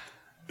yeah.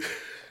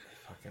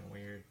 Fucking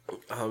weird.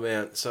 Oh,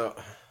 man. So,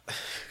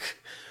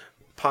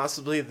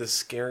 possibly the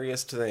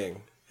scariest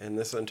thing in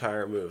this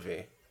entire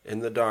movie. In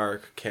the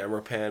dark,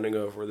 camera panning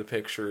over the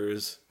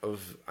pictures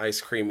of ice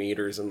cream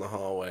eaters in the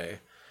hallway,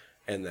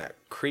 and that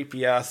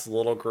creepy-ass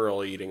little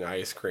girl eating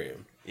ice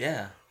cream.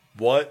 Yeah.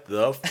 What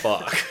the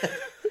fuck?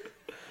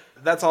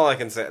 That's all I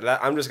can say.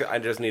 I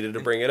just needed to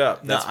bring it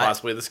up. That's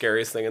possibly the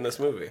scariest thing in this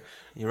movie.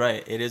 You're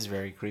right. It is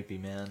very creepy,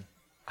 man.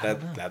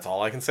 That's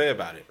all I can say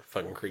about it.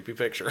 Fucking creepy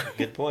picture.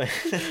 Good point.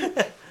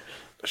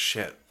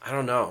 Shit. I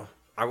don't know.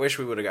 I wish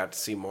we would have got to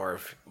see more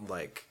of,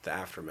 like, the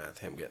aftermath,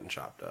 him getting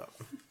chopped up.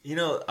 You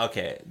know,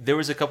 okay, there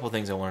was a couple of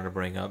things I wanted to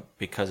bring up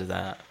because of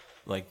that.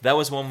 Like, that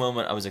was one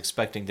moment I was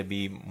expecting to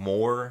be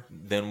more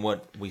than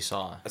what we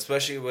saw.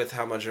 Especially with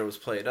how much it was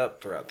played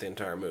up throughout the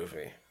entire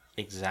movie.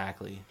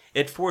 Exactly.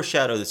 It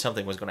foreshadowed that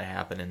something was going to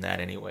happen in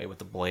that anyway, with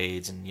the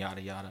blades and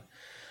yada yada.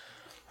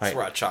 That's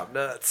where I chop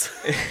nuts.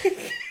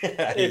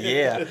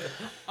 Yeah.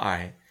 All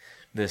right.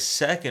 The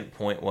second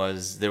point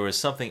was there was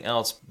something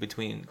else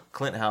between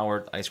Clint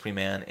Howard, Ice Cream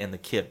Man, and the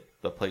kid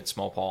that played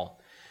Small Paul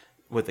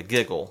with a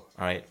giggle.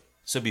 All right.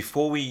 So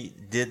before we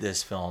did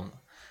this film,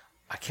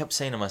 I kept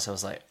saying to myself, I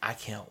was like, I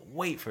can't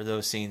wait for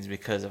those scenes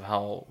because of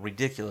how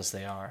ridiculous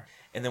they are.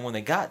 And then when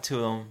they got to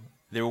them,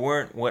 they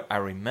weren't what I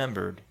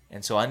remembered.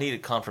 And so I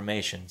needed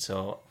confirmation.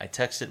 So I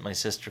texted my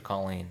sister,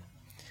 Colleen,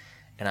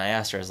 and I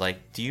asked her, I was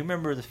like, do you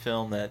remember the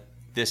film that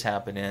this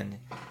happened in?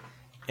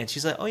 And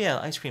she's like, oh yeah,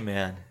 Ice Cream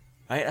Man.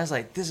 Right? I was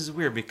like, this is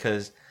weird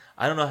because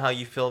I don't know how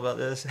you feel about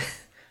this,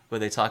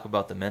 but they talk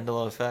about the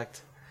Mandela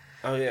effect.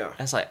 Oh, yeah.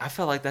 I was like, I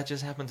felt like that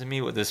just happened to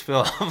me with this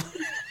film.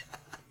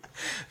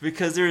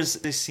 Because there's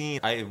this scene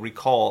I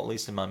recall, at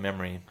least in my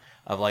memory,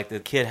 of like the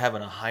kid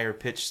having a higher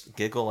pitched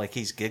giggle, like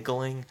he's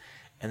giggling,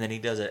 and then he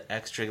does an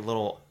extra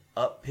little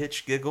up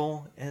pitched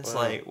giggle, and it's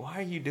like, why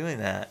are you doing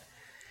that?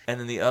 And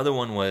then the other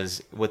one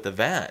was with the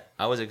vat.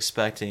 I was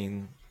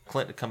expecting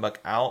Clint to come back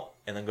out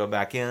and then go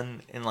back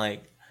in and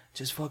like,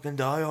 just fucking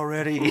die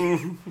already.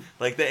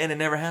 Like that, and it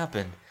never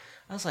happened.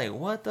 I was like,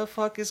 what the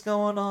fuck is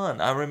going on?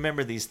 I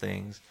remember these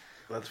things.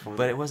 That's funny.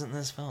 But it wasn't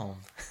this film.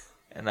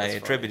 And I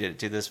attributed it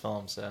to this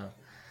film, so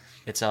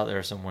it's out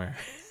there somewhere.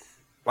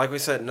 Like we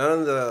said, none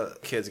of the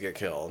kids get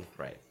killed.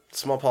 Right.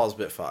 Small Paul's a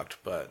bit fucked,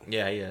 but...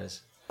 Yeah, he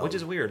is. Which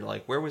is weird.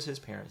 Like, where was his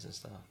parents and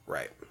stuff?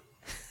 Right.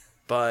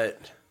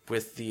 But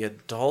with the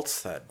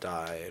adults that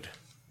died,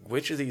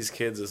 which of these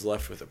kids is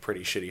left with a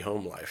pretty shitty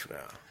home life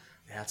now?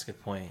 Yeah, that's a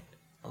good point.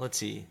 Let's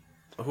see.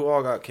 Who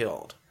all got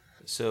killed?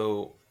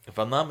 So, if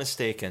I'm not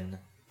mistaken...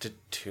 Did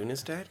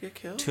Tuna's dad get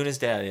killed? Tuna's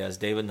dad, yes,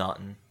 David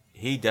Naughton.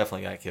 He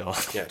definitely got killed.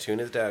 Yeah,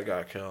 Tuna's dad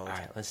got killed. All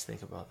right, let's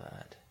think about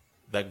that.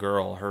 That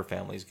girl, her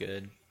family's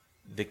good.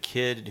 The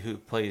kid who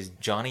plays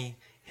Johnny,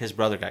 his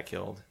brother got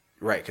killed.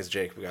 Right, because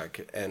Jacob got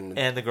killed. And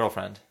the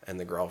girlfriend. And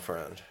the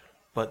girlfriend.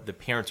 But the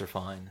parents are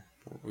fine.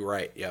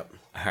 Right, yep.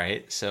 All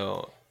right,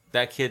 so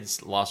that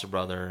kid's lost a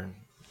brother.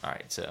 All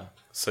right, so...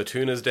 So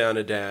Tuna's down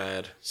to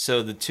dad.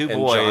 So the two and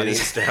boys...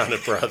 Johnny's down to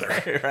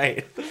brother.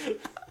 Right.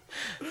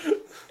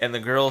 And the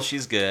girl,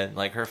 she's good.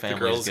 Like, her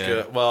family's the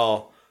girl's good.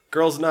 Well,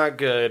 girl's not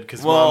good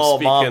because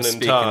mom's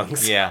speaking in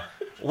tongues. Yeah.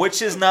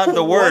 Which is not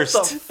the worst.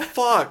 What the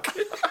fuck?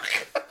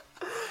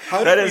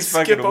 How that did is we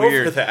fucking skip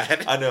weird. over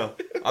that? I know.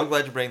 I'm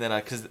glad you bring that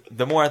up because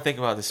the more I think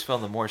about this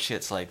film, the more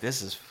shit's like,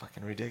 this is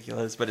fucking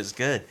ridiculous, but it's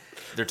good.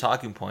 They're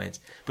talking points.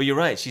 But you're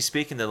right. She's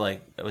speaking to,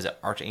 like, was it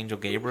Archangel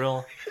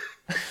Gabriel?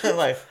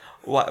 Like,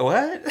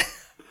 what?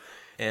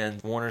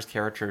 And Warner's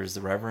character is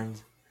the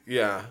Reverend.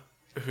 Yeah.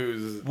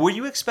 Who's... Were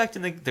you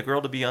expecting the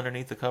girl to be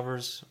underneath the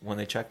covers when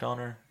they checked on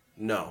her?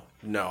 No.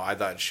 I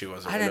thought she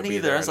wasn't I going to didn't be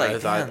either. there. I was like, I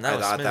thought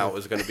smooth. that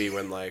was going to be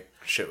when, like,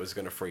 shit was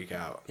going to freak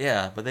out.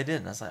 Yeah, but they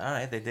didn't. I was like, all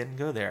right, they didn't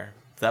go there.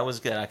 That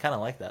was good. I kind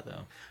of like that,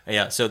 though.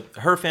 Yeah, so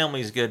her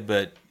family's good,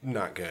 but...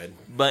 Not good.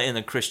 But in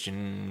a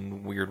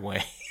Christian weird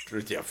way.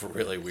 Yeah,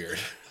 really weird.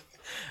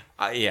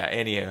 Yeah,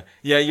 anyhow.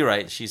 Yeah, you're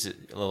right. She's a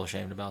little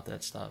ashamed about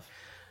that stuff.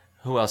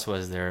 Who else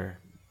was there?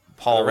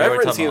 Paul. The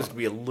Reverend seems to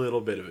be a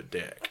little bit of a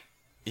dick.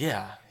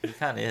 Yeah, he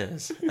kind of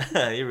is.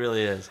 He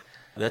really is.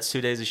 That's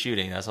 2 days of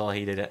shooting. That's all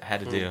he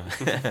had to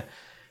do.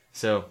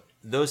 So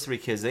those three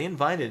kids, they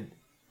invited,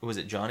 was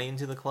it Johnny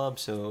into the club?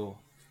 So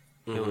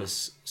it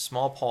was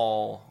Small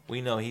Paul.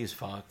 We know he's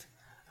fucked.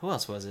 Who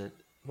else was it?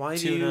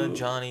 Tuna,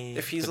 Johnny.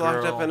 If he's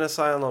locked up in an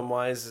asylum,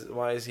 why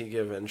is he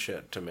giving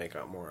shit to make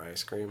up more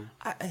ice cream?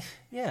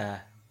 Yeah.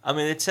 I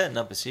mean, it's setting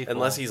up a sequel.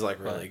 Unless he's like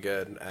really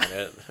good at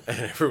it, and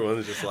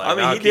everyone's just like, I mean,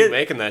 "Nah, he keep did-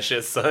 making that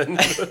shit, son."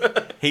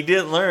 He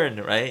didn't learn,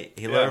 right?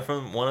 He Yeah. learned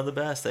from one of the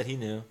best that he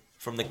knew,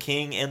 from the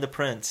king and the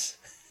prince.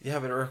 Yeah,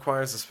 but it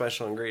requires a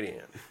special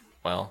ingredient.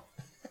 Well,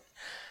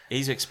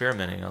 he's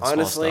experimenting on small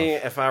Honestly,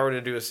 stuff. if I were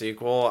to do a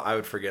sequel, I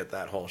would forget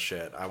that whole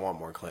shit. I want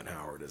more Clint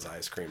Howard as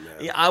Ice Cream Man.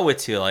 Yeah, I would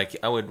too. Like,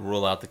 I would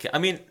rule out the. I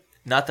mean,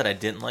 not that I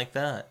didn't like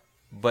that,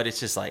 but it's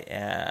just like,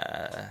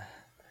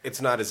 It's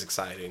not as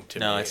exciting to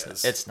No, me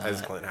it's not.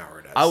 as Clint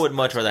Howard. I would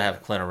much rather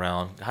have Clint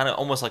around, kind of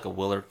almost like a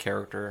Willard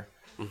character,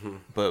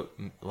 but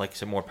like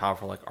some more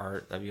powerful like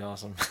art. That'd be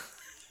awesome.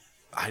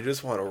 I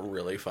just want a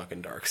really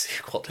fucking dark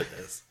sequel to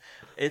this.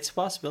 It's a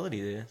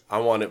possibility, dude. I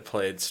want it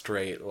played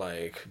straight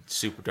like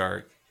Super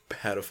dark.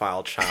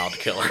 pedophile child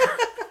killer.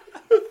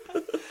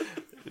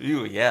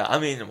 Yeah. I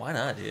mean, why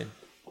not, dude?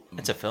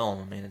 It's a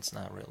film. I mean, it's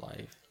not real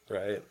life.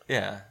 Right?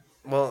 Yeah.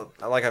 Well,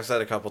 like I've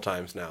said a couple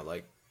times now,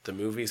 like the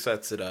movie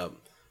sets it up.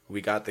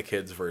 We got the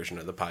kids' version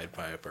of the Pied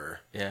Piper.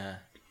 Yeah.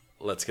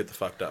 Let's get the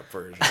fucked up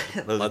version.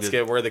 Let's Let's get-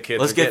 get where the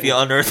kids Let's are get the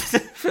getting, unearthed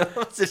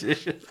films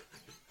edition.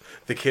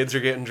 the kids are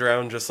getting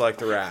drowned just like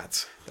the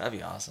rats. That'd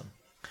be awesome.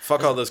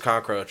 Fuck all those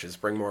cockroaches.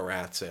 Bring more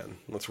rats in.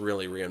 Let's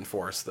really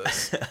reinforce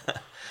this.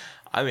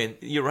 I mean,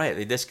 you're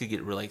right. This could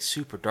get really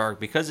super dark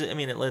because I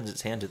mean, it lends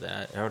its hand to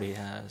that. It already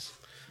has.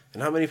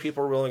 And how many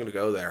people are willing to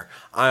go there?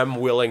 I'm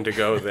willing to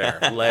go there.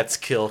 Let's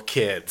kill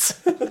kids.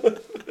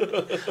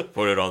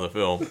 Put it on the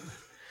film.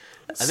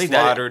 I think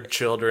Slaughtered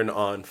children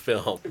on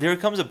film. there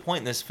comes a point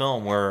in this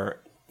film where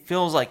it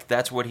feels like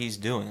that's what he's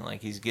doing.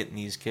 Like he's getting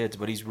these kids,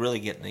 but he's really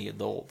getting the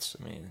adults.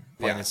 I mean,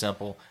 plain Yeah. and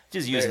simple.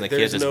 Just using the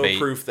There's kids as no bait.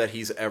 proof that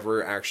he's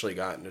ever actually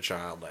gotten a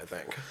child, I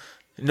think.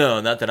 No,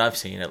 not that I've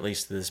seen, at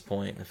least to this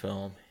point in the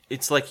film.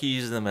 It's like he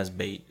uses them as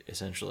bait,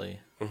 essentially.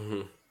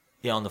 Mm-hmm.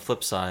 Yeah, on the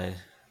flip side,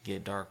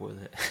 get dark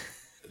with it.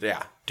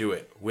 Yeah, do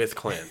it. With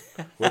Clint.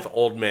 With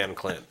old man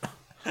Clint.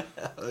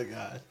 Oh,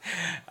 God.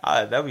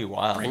 That'd be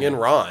wild. Bring in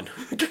Ron.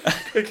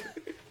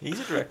 He's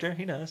a director.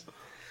 He knows.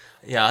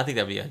 Yeah, I think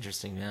that'd be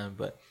interesting, man.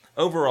 But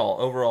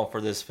overall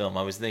for this film,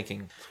 I was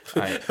thinking,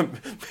 all right,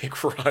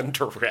 Make Ron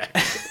direct.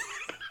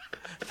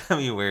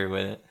 that'd be weird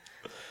with it.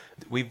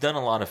 We've done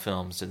a lot of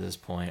films to this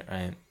point,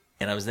 right?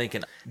 And I was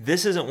thinking,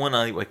 this isn't one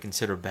I would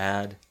consider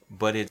bad,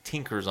 but it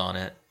tinkers on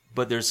it.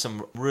 But there's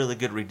some really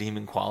good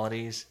redeeming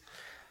qualities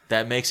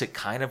that makes it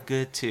kind of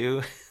good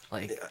too,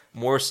 like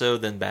more so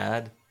than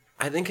bad.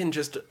 I think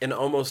in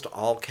almost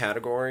all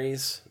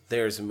categories,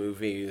 there's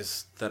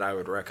movies that I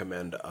would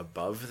recommend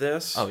above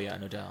this. Oh yeah,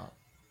 no doubt.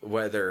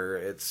 Whether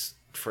it's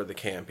for the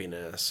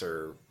campiness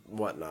or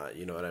whatnot,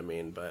 you know what I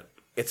mean? But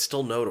it's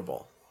still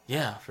notable.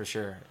 Yeah, for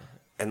sure.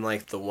 And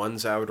like the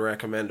ones I would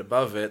recommend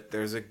above it,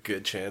 there's a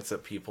good chance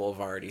that people have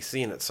already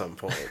seen at some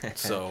point.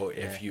 So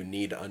if you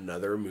need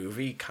another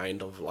movie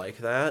kind of like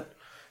that,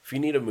 if you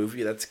need a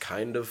movie that's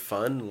kind of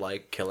fun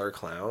like Killer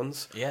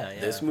Clowns,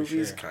 this for movie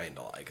is sure. kind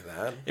of like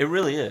that. It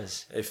really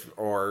is.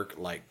 Or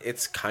like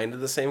it's kind of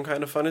the same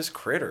kind of fun as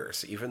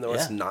Critters, even though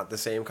it's Yeah. not the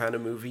same kind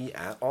of movie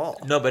at all.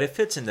 No, but it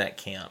fits in that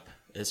camp.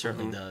 It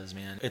certainly does,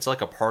 man. It's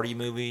like a party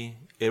movie.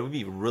 It would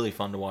be really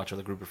fun to watch with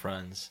a group of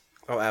friends.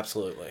 Oh,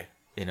 absolutely.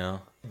 You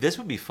know, this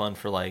would be fun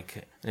for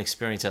like an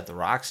experience at the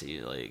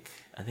Roxy. Like,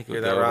 I think it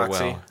Hear would that, go over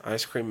Roxy? well.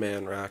 Ice Cream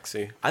Man,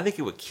 Roxy. I think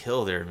it would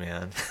kill there,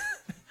 man.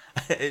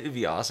 It'd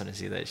be awesome to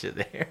see that shit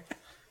there.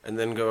 And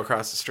then go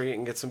across the street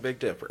and get some Big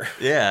Dipper.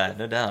 Yeah,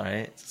 no doubt,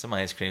 right? Some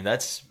ice cream.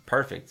 That's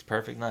perfect.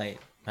 Perfect night.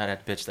 Might have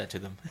to pitch that to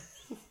them.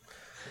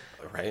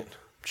 Right?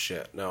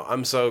 Shit. No,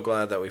 I'm so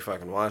glad that we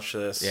fucking watched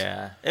this.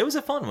 Yeah, it was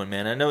a fun one,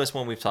 man. I know it's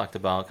one we've talked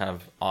about kind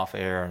of off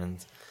air, and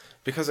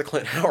Because of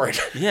Clint Howard.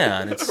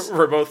 yeah, and it's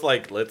We're both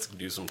like, let's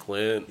do some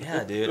Clint.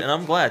 yeah, dude. And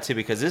I'm glad too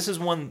because this is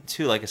one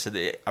too. Like I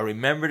said, I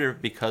remembered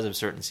it because of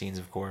certain scenes,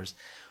 of course,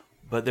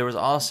 but there was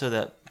also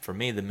that for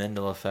me, the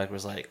Mendel effect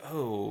was like,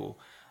 oh,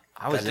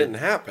 That didn't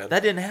happen.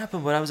 That didn't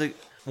happen, but I was like,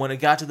 when it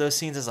got to those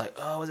scenes, I was like,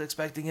 oh, I was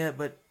expecting it,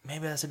 but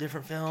maybe that's a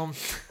different film.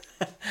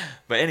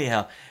 But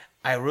anyhow,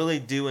 I really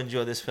do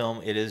enjoy this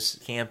film. It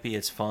is campy.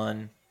 It's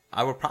fun.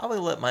 I would probably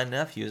let my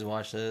nephews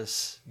watch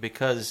this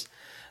because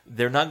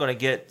they're not going to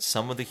get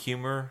some of the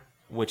humor,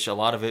 which a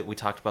lot of it, we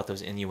talked about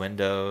those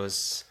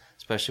innuendos,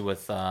 especially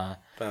with About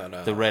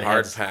the a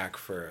redheads. hard pack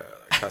for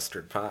a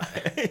custard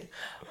pie.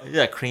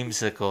 Yeah,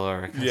 creamsicle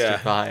or custard Yeah.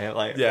 pie.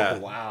 Like, Yeah. oh,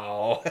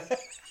 wow.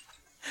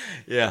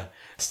 Yeah,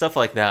 stuff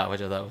like that,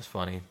 which I thought was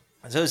funny.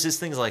 So it's just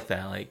things like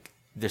that. Like,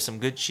 there's some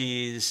good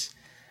cheese.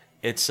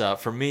 It's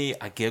for me,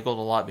 I giggled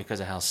a lot because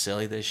of how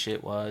silly this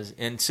shit was,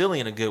 and silly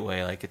in a good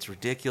way. Like, it's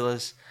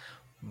ridiculous,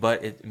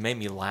 but it made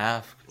me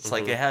laugh. It's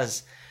like it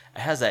has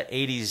that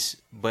 '80s,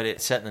 but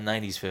it's set in the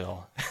 '90s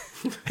feel.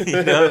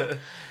 You know?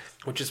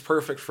 Which is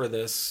perfect for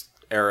this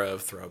era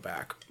of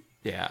throwback.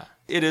 Yeah,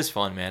 it is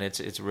fun, man.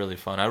 It's really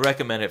fun. I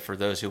recommend it for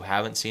those who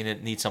haven't seen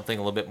it, need something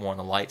a little bit more on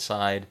the light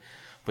side,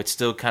 but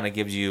still kind of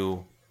gives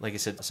you, like I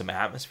said, some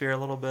atmosphere a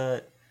little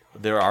bit.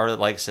 There are,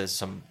 like I said,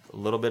 a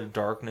little bit of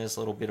darkness, a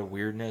little bit of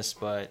weirdness,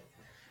 but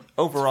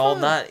overall,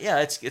 not. Yeah,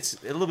 it's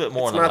a little bit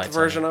more It's on the not light the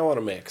version side. I want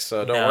to make,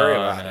 so don't worry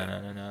about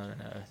no, it.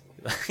 No.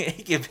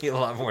 It can be a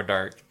lot more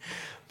dark.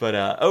 But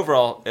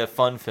overall, a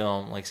fun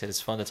film. Like I said,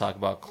 it's fun to talk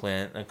about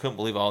Clint. I couldn't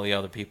believe all the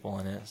other people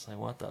in it. It's like,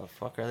 what the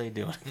fuck are they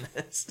doing in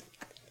this?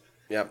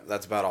 Yep,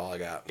 that's about all I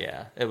got.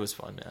 Yeah, it was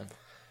fun, man.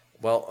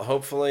 Well,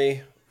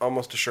 hopefully,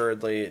 almost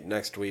assuredly,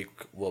 next week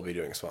we'll be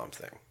doing Swamp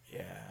Thing.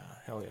 Yeah,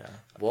 hell yeah.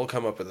 We'll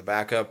come up with a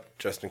backup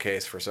just in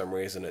case for some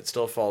reason it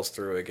still falls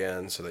through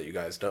again so that you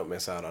guys don't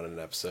miss out on an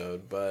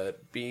episode,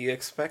 but be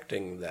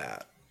expecting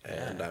that.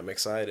 And Yeah. I'm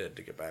excited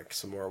to get back to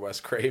some more Wes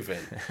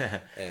Craven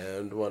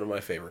and one of my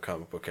favorite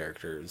comic book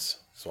characters,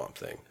 Swamp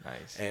Thing.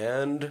 Nice.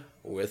 And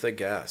with a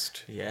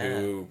guest Yeah.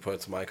 who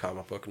puts my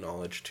comic book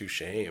knowledge to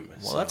shame.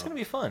 Well, that's going to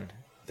be fun.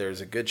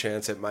 There's a good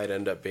chance it might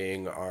end up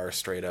being our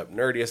straight up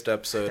nerdiest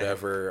episode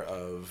ever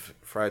of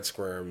Fried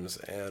Squirms,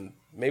 and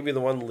maybe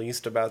the one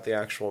least about the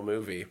actual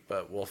movie,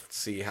 but we'll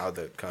see how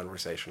the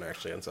conversation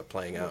actually ends up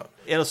playing out.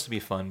 It'll still be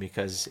fun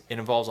because it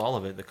involves all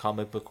of it. The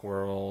comic book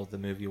world, the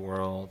movie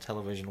world,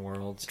 television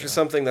world. So. Just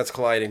something that's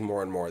colliding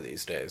more and more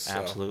these days. So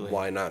Absolutely.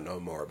 why not know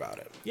more about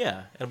it?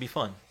 Yeah, it'll be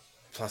fun.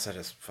 Plus, I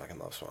just fucking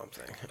love Swamp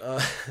Thing.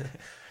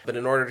 But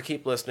in order to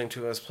keep listening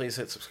to us, please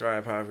hit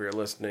subscribe however you're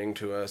listening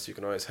to us. You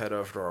can always head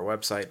over to our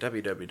website,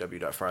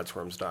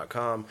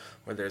 www.friedsquirms.com,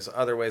 where there's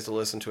other ways to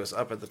listen to us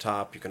up at the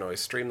top. You can always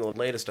stream the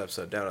latest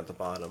episode down at the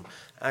bottom,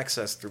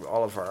 access through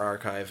all of our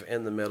archive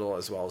in the middle,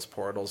 as well as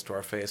portals to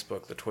our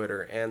Facebook, the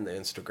Twitter, and the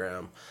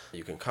Instagram.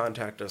 You can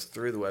contact us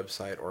through the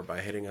website or by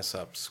hitting us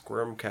up,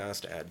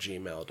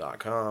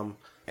 squirmcast@gmail.com.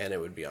 And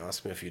it would be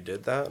awesome if you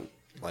did that,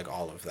 like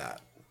all of that.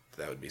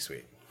 That would be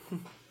sweet.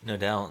 No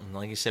doubt. And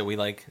like you said, we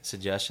like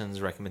suggestions,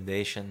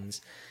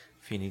 recommendations.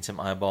 If you need some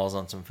eyeballs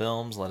on some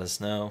films, let us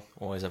know.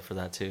 Always up for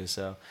that too.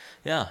 So,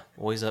 yeah,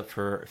 always up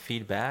for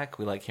feedback.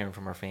 We like hearing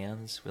from our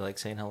fans. We like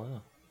saying hello.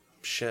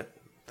 Shit,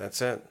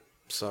 that's it.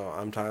 So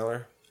I'm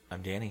Tyler.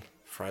 I'm Danny.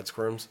 Fried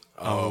Squirms.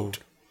 Out.